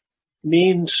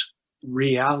 means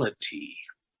reality.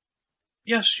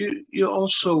 Yes, you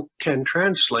also can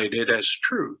translate it as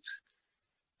truth,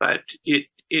 but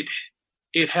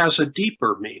it has a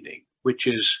deeper meaning, which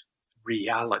is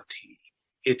reality.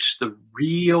 It's the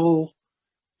real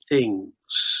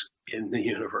things in the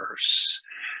universe,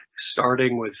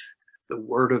 starting with the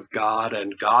Word of God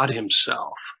and God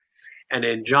himself. And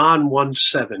in John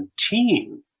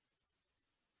 1:17,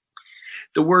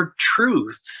 the word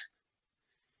truth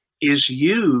is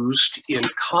used in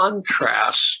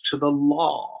contrast to the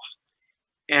law.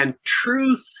 And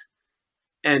truth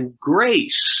and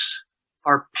grace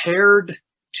are paired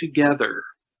together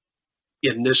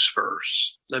in this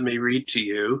verse. Let me read to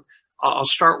you. I'll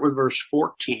start with verse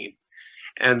 14.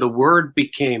 And the Word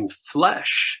became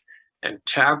flesh and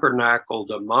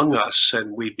tabernacled among us,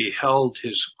 and we beheld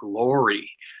his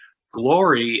glory,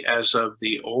 glory as of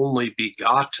the only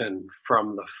begotten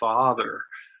from the Father,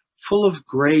 full of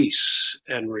grace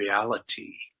and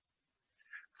reality.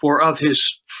 For of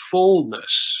his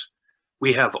fullness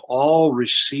we have all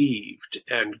received,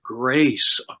 and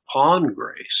grace upon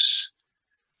grace.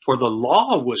 For the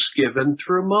law was given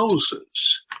through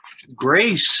Moses.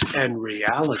 Grace and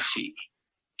reality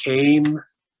came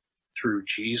through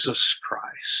Jesus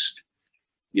Christ.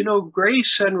 You know,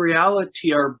 grace and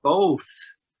reality are both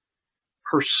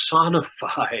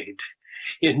personified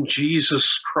in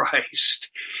Jesus Christ.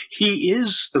 He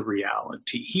is the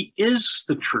reality. He is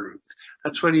the truth.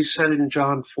 That's what he said in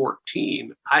John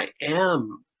 14. I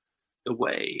am the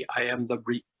way. I am the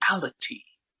reality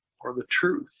or the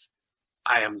truth.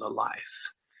 I am the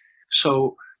life.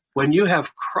 So when you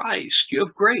have Christ, you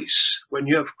have grace. When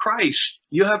you have Christ,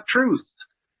 you have truth.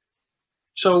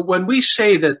 So when we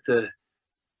say that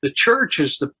the church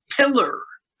is the pillar,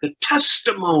 the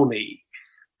testimony,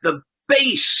 the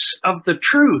base of the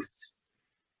truth,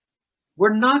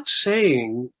 we're not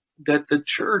saying that the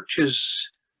church is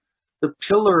the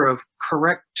pillar of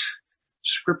correct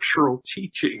scriptural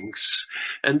teachings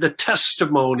and the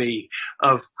testimony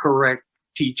of correct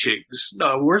teachings.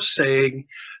 No, we're saying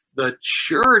the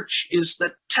church is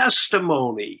the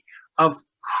testimony of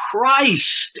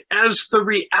Christ as the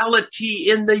reality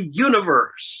in the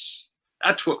universe.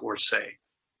 That's what we're saying.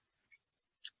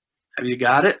 Have you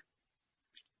got it?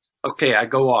 Okay, I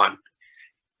go on.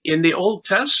 In the Old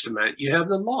Testament, you have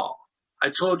the law. I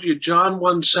told you John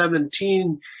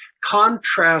 1:17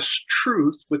 contrasts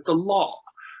truth with the law.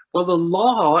 Well, the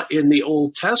law in the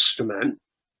Old Testament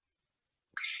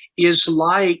is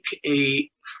like a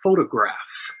photograph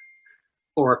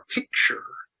or a picture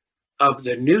of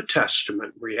the New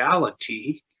Testament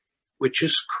reality, which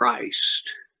is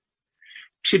Christ.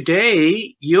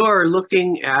 Today, you are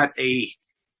looking at a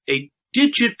a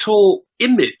digital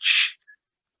image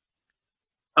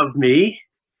of me.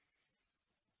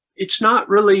 It's not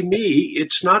really me.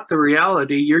 It's not the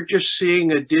reality. You're just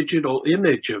seeing a digital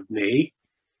image of me.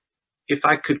 If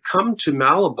I could come to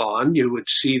Malabon, you would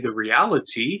see the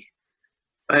reality,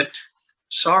 but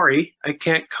sorry, I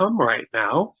can't come right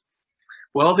now.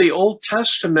 Well, the Old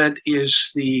Testament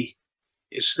is the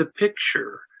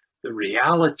picture. The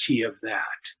reality of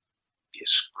that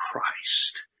is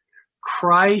Christ.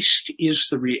 Christ is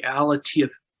the reality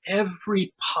of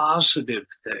every positive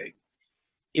thing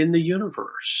in the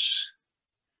universe.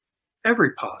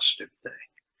 Every positive thing.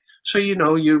 So,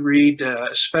 you read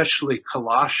especially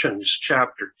Colossians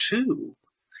chapter 2,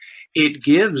 it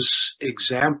gives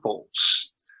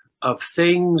examples of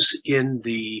things in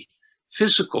the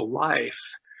physical life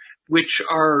which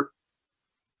are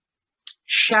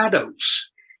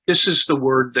shadows. This is the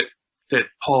word that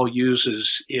Paul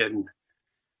uses in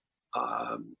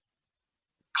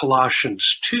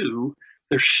Colossians 2.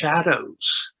 They're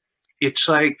shadows. It's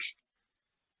like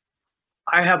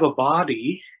I have a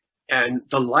body and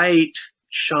the light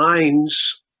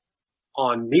shines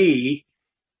on me,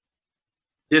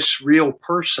 this real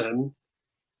person,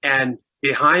 and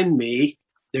behind me,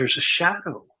 there's a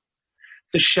shadow.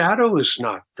 The shadow is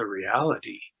not the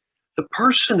reality. The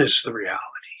person is the reality.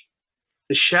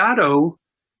 The shadow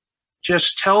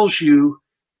just tells you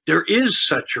there is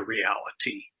such a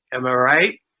reality. Am I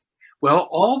right? Well,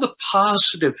 all the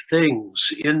positive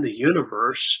things in the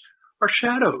universe are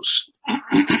shadows,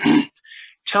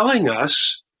 telling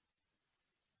us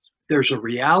there's a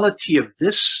reality of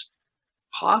this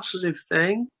positive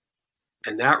thing,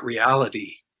 and that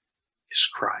reality is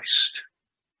Christ.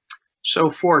 So,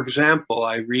 for example,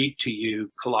 I read to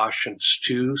you Colossians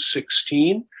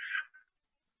 2:16.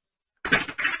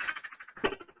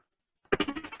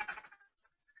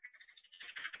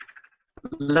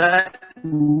 Let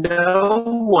no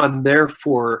one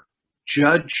therefore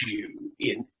judge you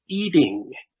in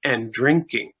eating and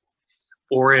drinking,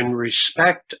 or in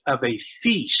respect of a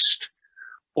feast,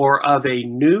 or of a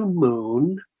new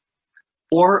moon,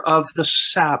 or of the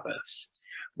Sabbath,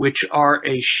 which are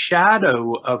a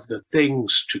shadow of the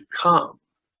things to come,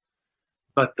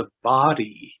 but the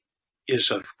body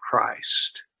is of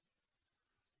Christ.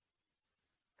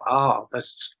 Wow,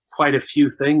 that's quite a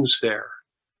few things there.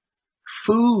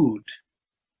 Food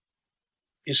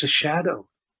is a shadow.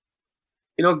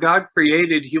 God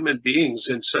created human beings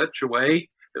in such a way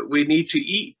that we need to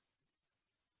eat.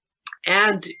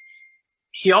 And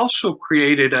he also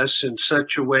created us in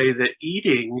such a way that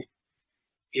eating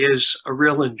is a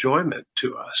real enjoyment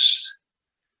to us.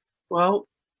 Well,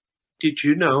 did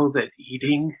you know that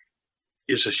eating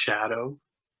is a shadow?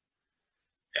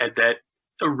 And that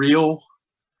the real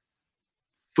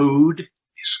food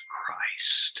is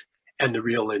Christ, and the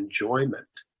real enjoyment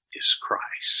is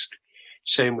Christ.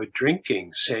 Same with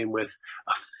drinking, same with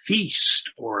a feast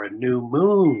or a new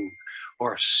moon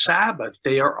or Sabbath.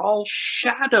 They are all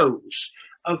shadows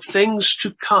of things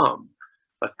to come,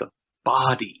 but the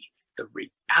body, the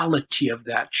reality of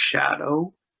that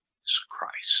shadow is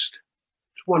Christ.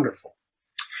 It's wonderful.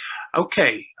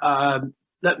 Okay,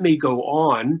 let me go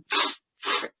on.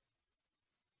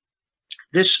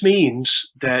 This means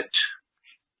that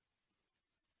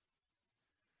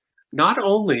not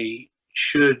only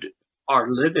should our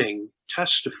living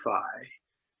testify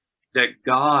that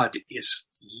God is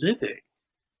living,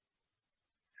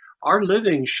 our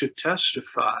living should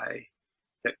testify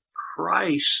that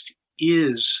Christ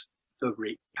is the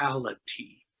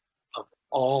reality of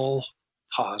all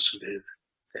positive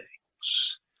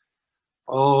things.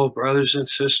 Oh, brothers and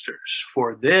sisters,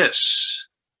 for this,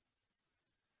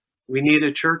 we need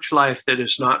a church life that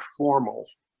is not formal.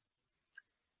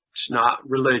 It's not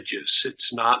religious.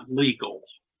 It's not legal.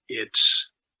 It's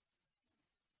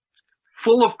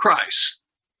full of Christ.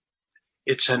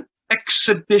 It's an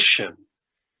exhibition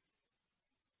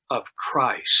of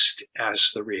Christ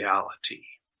as the reality.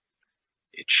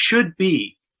 It should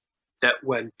be that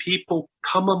when people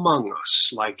come among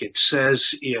us, like it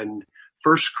says in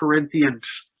 1 Corinthians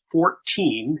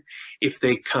 14, if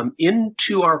they come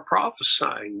into our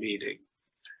prophesying meeting,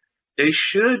 they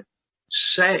should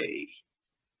say,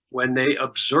 when they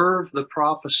observe the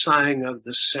prophesying of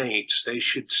the saints, they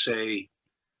should say,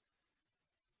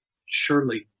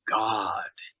 surely God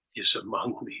is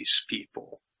among these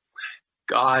people.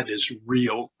 God is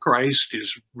real. Christ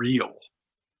is real.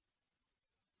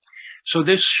 So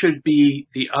this should be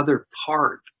the other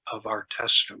part of our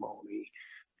testimony.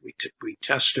 We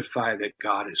testify that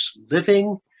God is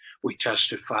living. We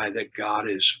testify that God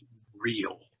is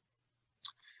real.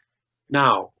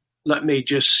 Now, let me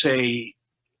just say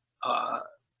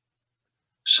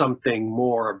something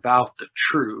more about the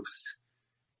truth.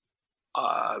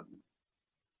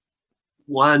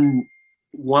 One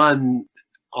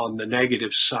on the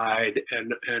negative side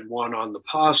and one on the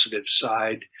positive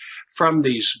side from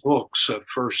these books of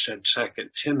 1st and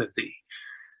 2nd Timothy.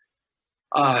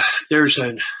 There's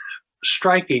a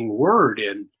striking word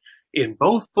in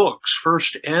both books,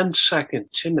 1st and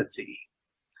 2nd Timothy.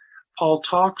 Paul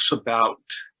talks about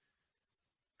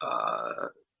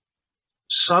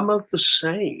some of the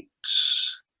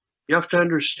saints. You have to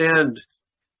understand,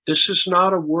 this is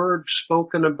not a word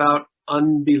spoken about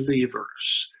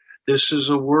unbelievers. This is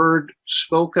a word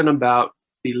spoken about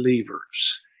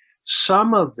believers.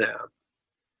 Some of them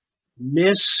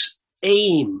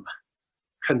misaim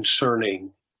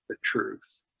concerning the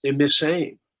truth. They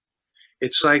misaim.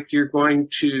 It's like you're going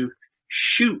to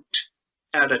shoot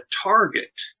at a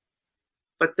target,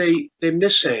 but they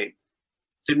misaim.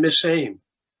 They misaim.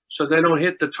 So they don't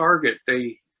hit the target,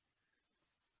 they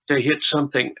hit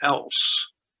something else.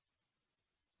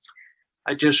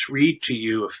 I just read to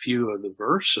you a few of the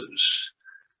verses.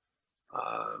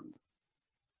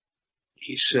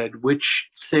 He said, which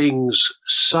things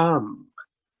some,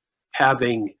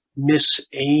 having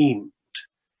misaimed,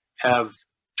 have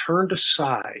turned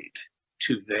aside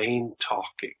to vain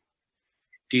talking,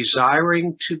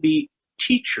 desiring to be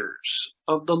teachers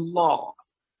of the law.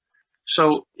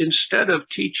 So instead of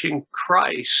teaching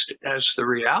Christ as the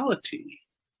reality,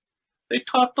 they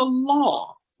taught the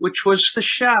law, which was the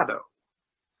shadow.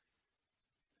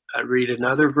 I read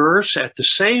another verse. At the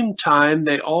same time,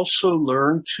 they also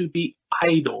learned to be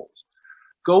idle,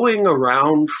 going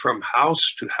around from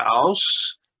house to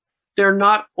house. They're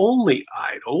not only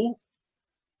idle,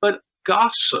 but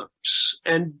gossips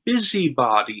and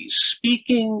busybodies,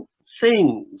 speaking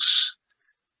things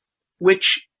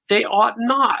which they ought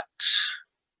not.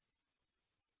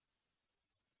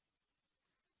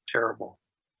 Terrible.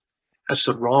 That's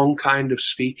the wrong kind of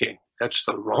speaking. That's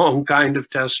the wrong kind of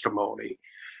testimony.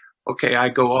 Okay, I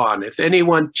go on. If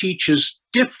anyone teaches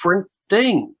different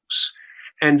things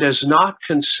and does not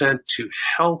consent to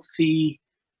healthy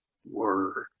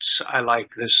words, I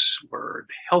like this word,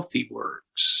 healthy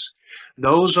words,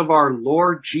 those of our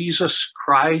Lord Jesus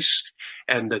Christ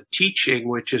and the teaching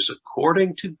which is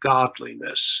according to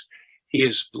godliness, he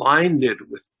is blinded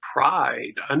with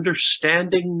pride,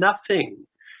 understanding nothing,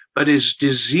 but is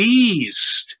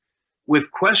diseased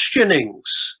with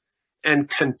questionings and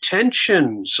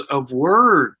contentions of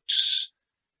words.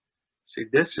 See,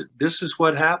 this is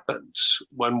what happens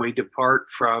when we depart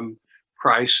from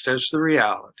Christ as the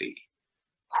reality.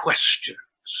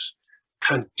 Questions,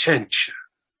 contentions,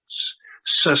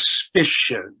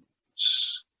 suspicions.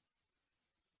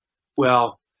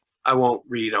 Well, I won't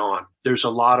read on. There's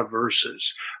a lot of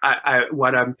verses.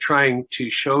 What I'm trying to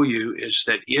show you is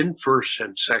that in 1st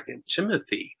and 2nd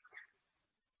Timothy,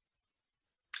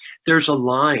 there's a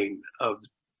line of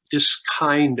this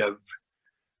kind of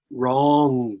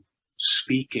wrong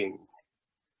speaking.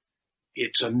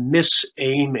 It's a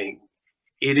misaiming.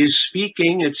 It is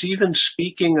speaking, it's even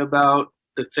speaking about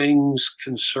the things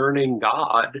concerning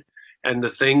God and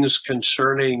the things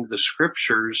concerning the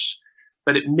scriptures,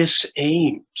 but it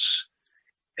misaims.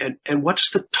 And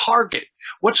what's the target?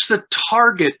 What's the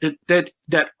target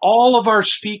that all of our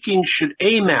speaking should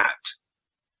aim at?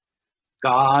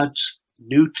 God's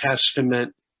New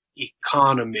Testament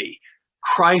economy.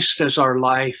 Christ as our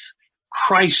life,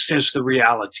 Christ as the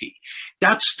reality.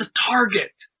 That's the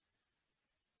target.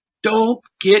 Don't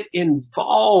get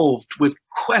involved with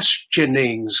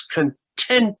questionings,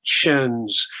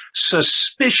 contentions,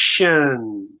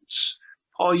 suspicions.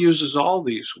 Paul uses all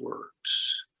these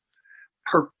words.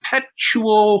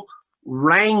 Perpetual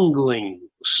wranglings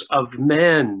of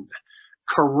men,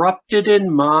 corrupted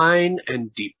in mind and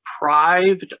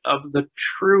deprived of the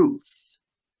truth.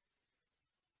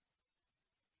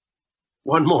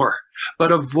 One more.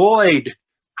 But avoid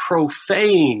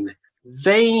profane,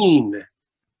 vain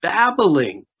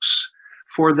babblings,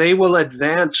 for they will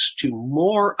advance to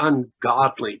more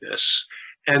ungodliness,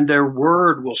 and their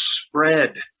word will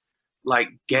spread like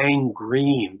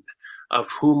gangrene, of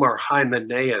whom are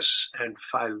Hymenaeus and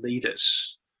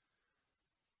Philetus.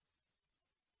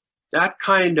 That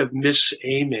kind of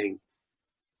misaiming,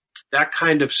 that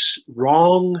kind of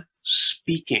wrong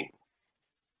speaking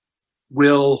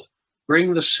will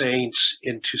bring the saints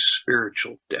into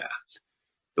spiritual death.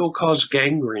 It will cause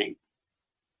gangrene,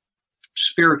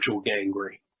 spiritual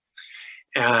gangrene.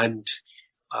 And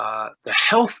the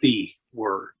healthy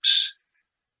words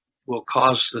will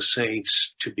cause the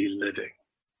saints to be living.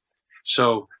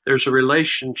 So there's a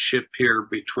relationship here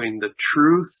between the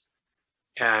truth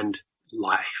and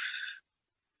life.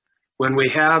 When we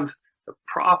have the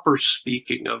proper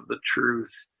speaking of the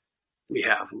truth, we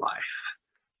have life.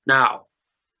 Now,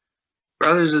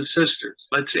 brothers and sisters,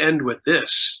 let's end with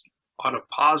this on a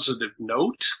positive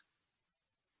note.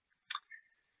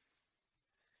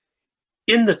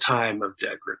 In the time of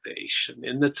degradation,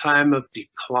 in the time of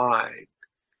decline,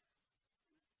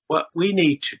 what we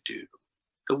need to do,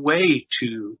 the way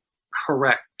to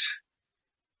correct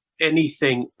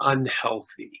anything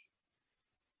unhealthy,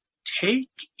 take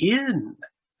in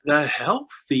the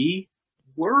healthy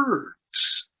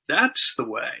words. That's the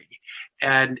way.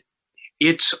 And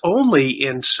it's only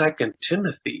in 2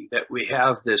 Timothy that we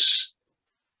have this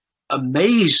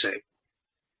amazing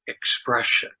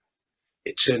expression.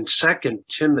 It's in 2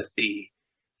 Timothy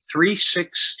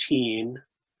 3:16.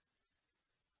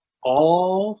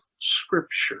 All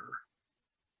scripture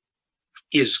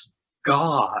is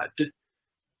God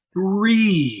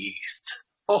breathed.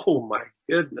 Oh my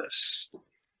goodness.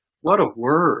 What a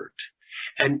word.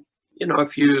 And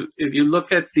if you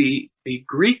look at the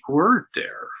Greek word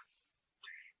there,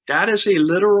 that is a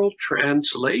literal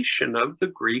translation of the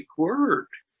Greek word.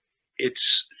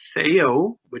 It's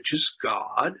theo, which is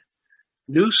God,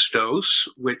 pneustos,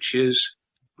 which is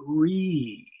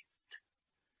breathed.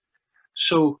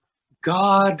 So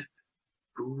God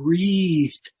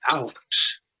breathed out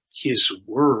his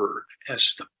word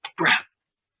as the breath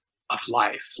of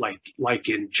life, like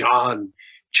in John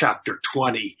chapter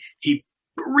 20. He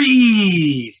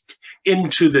breathed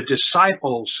into the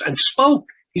disciples and spoke.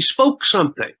 He spoke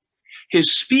something.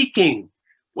 His speaking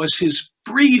was his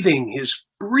breathing. His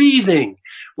breathing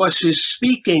was his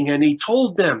speaking. And he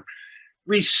told them,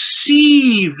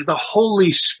 receive the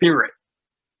Holy Spirit.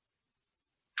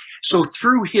 So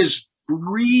through his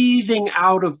breathing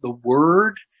out of the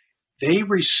word, they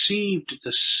received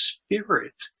the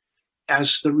Spirit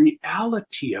as the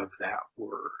reality of that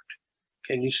word.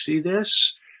 Can you see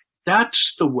this?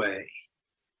 That's the way.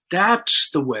 That's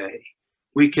the way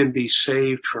we can be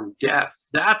saved from death.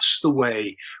 That's the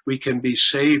way we can be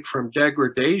saved from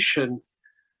degradation.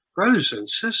 Brothers and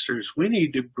sisters, we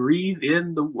need to breathe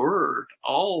in the word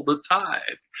all the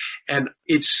time. And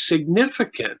it's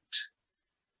significant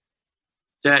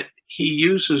that he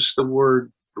uses the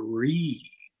word breathe.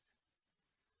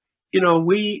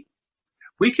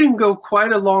 We can go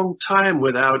quite a long time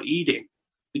without eating.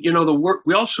 The word,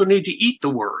 we also need to eat the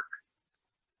word.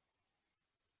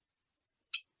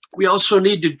 We also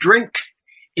need to drink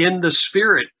in the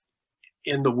Spirit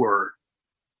in the word.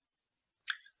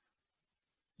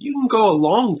 You can go a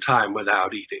long time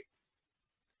without eating.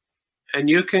 And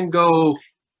you can go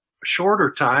a shorter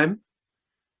time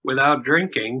without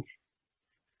drinking,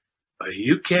 but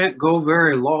you can't go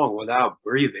very long without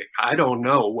breathing. I don't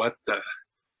know what the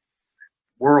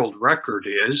world record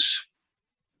is,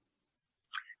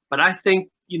 but I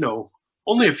think,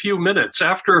 only a few minutes,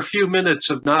 after a few minutes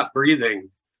of not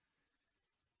breathing,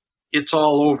 it's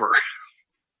all over.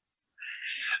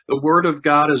 The Word of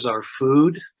God is our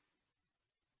food.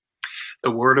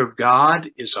 The Word of God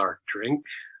is our drink.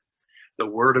 The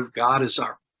Word of God is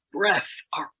our breath,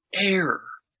 our air,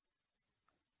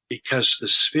 because the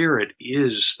Spirit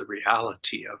is the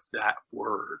reality of that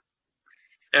Word.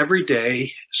 Every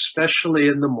day, especially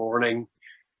in the morning,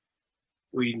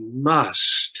 we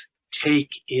must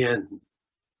take in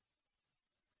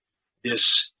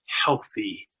this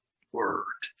healthy Word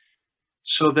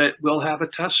so that we'll have a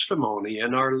testimony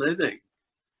in our living,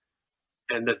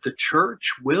 and that the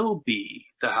church will be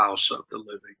the house of the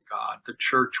living God. The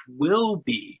church will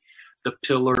be the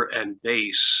pillar and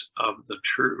base of the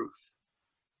truth.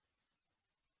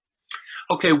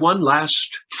 Okay, one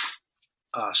last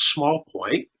small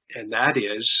point, and that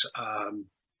is,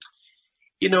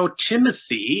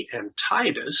 Timothy and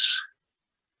Titus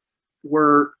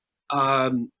were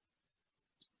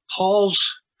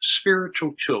Paul's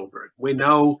spiritual children. We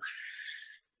know,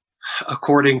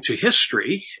 according to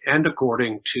history and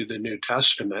according to the New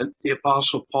Testament, the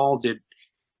Apostle Paul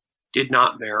did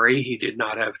not marry. He did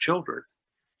not have children,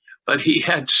 but he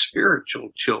had spiritual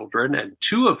children, and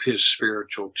two of his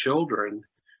spiritual children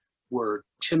were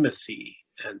Timothy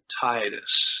and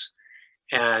Titus.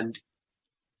 And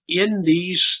in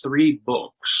these three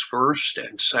books, 1st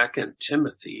and 2nd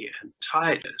Timothy and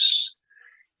Titus,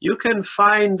 you can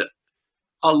find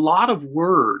a lot of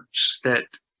words that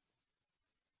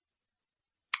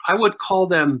I would call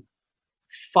them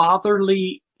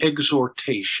fatherly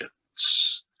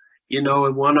exhortations.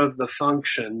 And one of the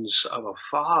functions of a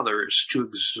father is to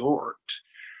exhort.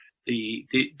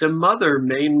 The mother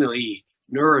mainly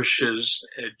nourishes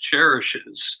and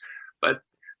cherishes, but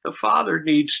the father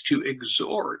needs to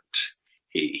exhort.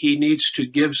 He needs to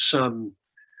give some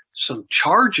some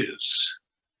charges,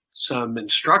 some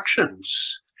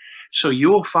instructions. So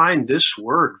you'll find this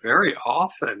word very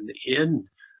often in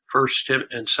First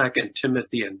and Second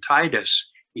Timothy and Titus.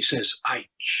 He says, I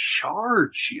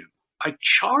charge you. I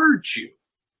charge you.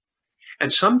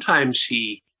 And sometimes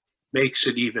he makes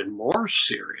it even more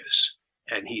serious,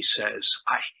 and he says,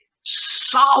 I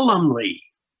solemnly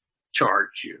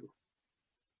charge you.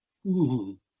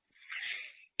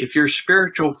 If your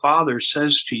spiritual father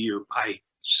says to you, I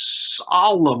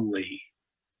solemnly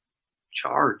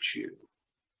charge you,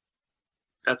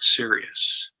 that's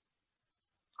serious.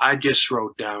 I just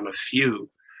wrote down a few.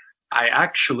 I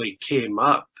actually came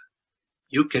up.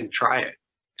 You can try it,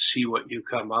 see what you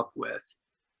come up with.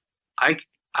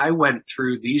 I went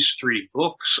through these 3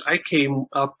 books. I came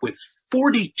up with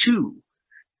 42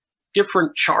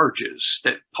 different charges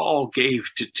that Paul gave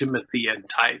to Timothy and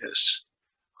Titus.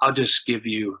 I'll just give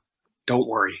you, don't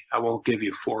worry, I won't give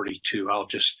you 42. I'll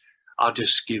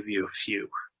just give you a few.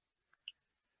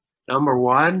 Number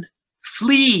 1,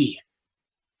 flee.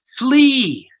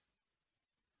 Flee.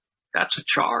 That's a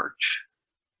charge.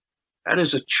 That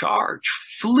is a charge.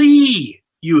 Flee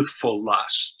youthful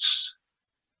lusts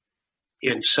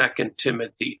in 2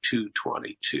 Timothy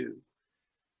 2:22.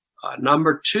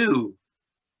 Number 2,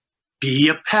 be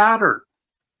a pattern.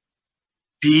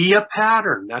 Be a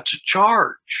pattern. That's a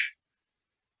charge.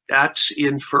 That's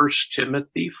in 1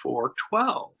 Timothy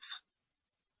 4:12.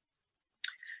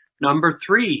 Number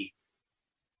 3,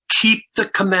 keep the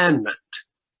commandment.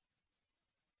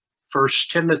 1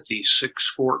 Timothy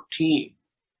 6:14.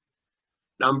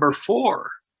 Number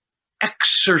 4,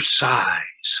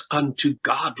 exercise unto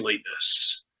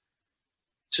godliness.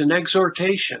 It's an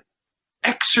exhortation.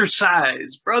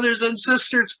 Exercise, brothers and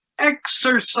sisters,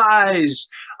 exercise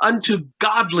unto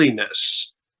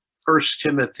godliness. 1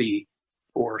 Timothy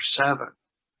 4:7.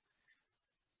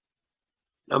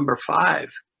 Number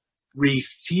 5,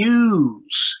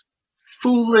 refuse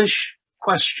foolish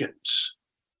questions.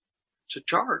 It's a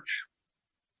charge.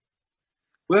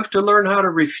 We have to learn how to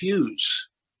refuse.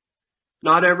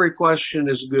 Not every question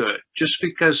is good. Just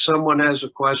because someone has a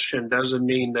question doesn't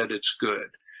mean that it's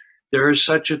good. There is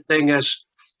such a thing as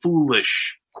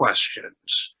foolish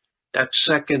questions. That's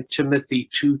 2 Timothy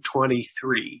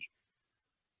 2:23.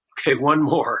 Okay, one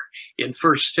more in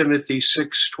 1 Timothy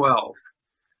 6:12.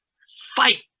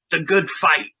 Fight the good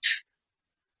fight.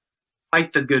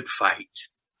 Fight the good fight.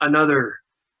 Another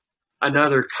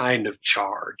kind of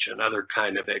charge, another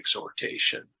kind of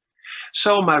exhortation.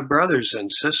 So, my brothers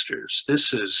and sisters,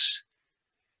 this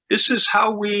is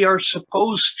how we are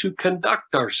supposed to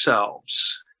conduct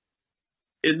ourselves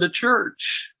in the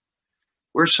church.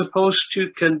 We're supposed to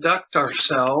conduct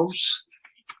ourselves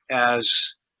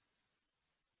as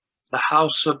the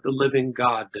house of the living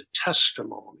God, the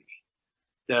testimony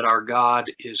that our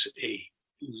God is a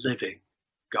living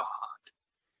God,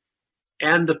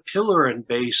 and the pillar and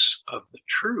base of the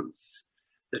truth,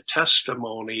 the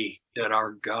testimony that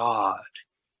our God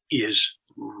is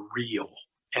real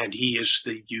and he is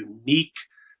the unique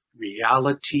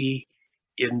reality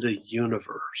in the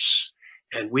universe.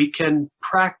 And we can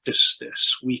practice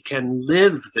this, we can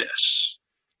live this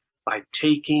by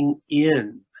taking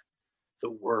in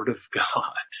the Word of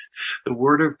God. The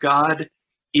Word of God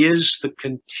is the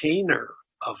container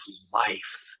of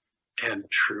life and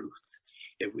truth.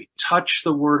 If we touch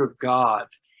the Word of God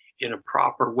in a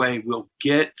proper way, we'll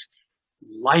get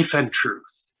life and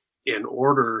truth in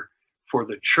order for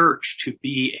the church to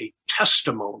be a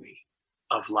testimony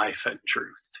of life and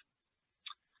truth.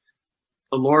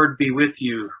 The Lord be with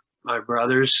you, my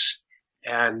brothers,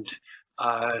 and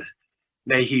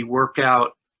may he work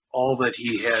out all that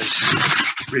he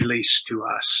has released to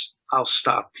us. I'll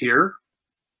stop here.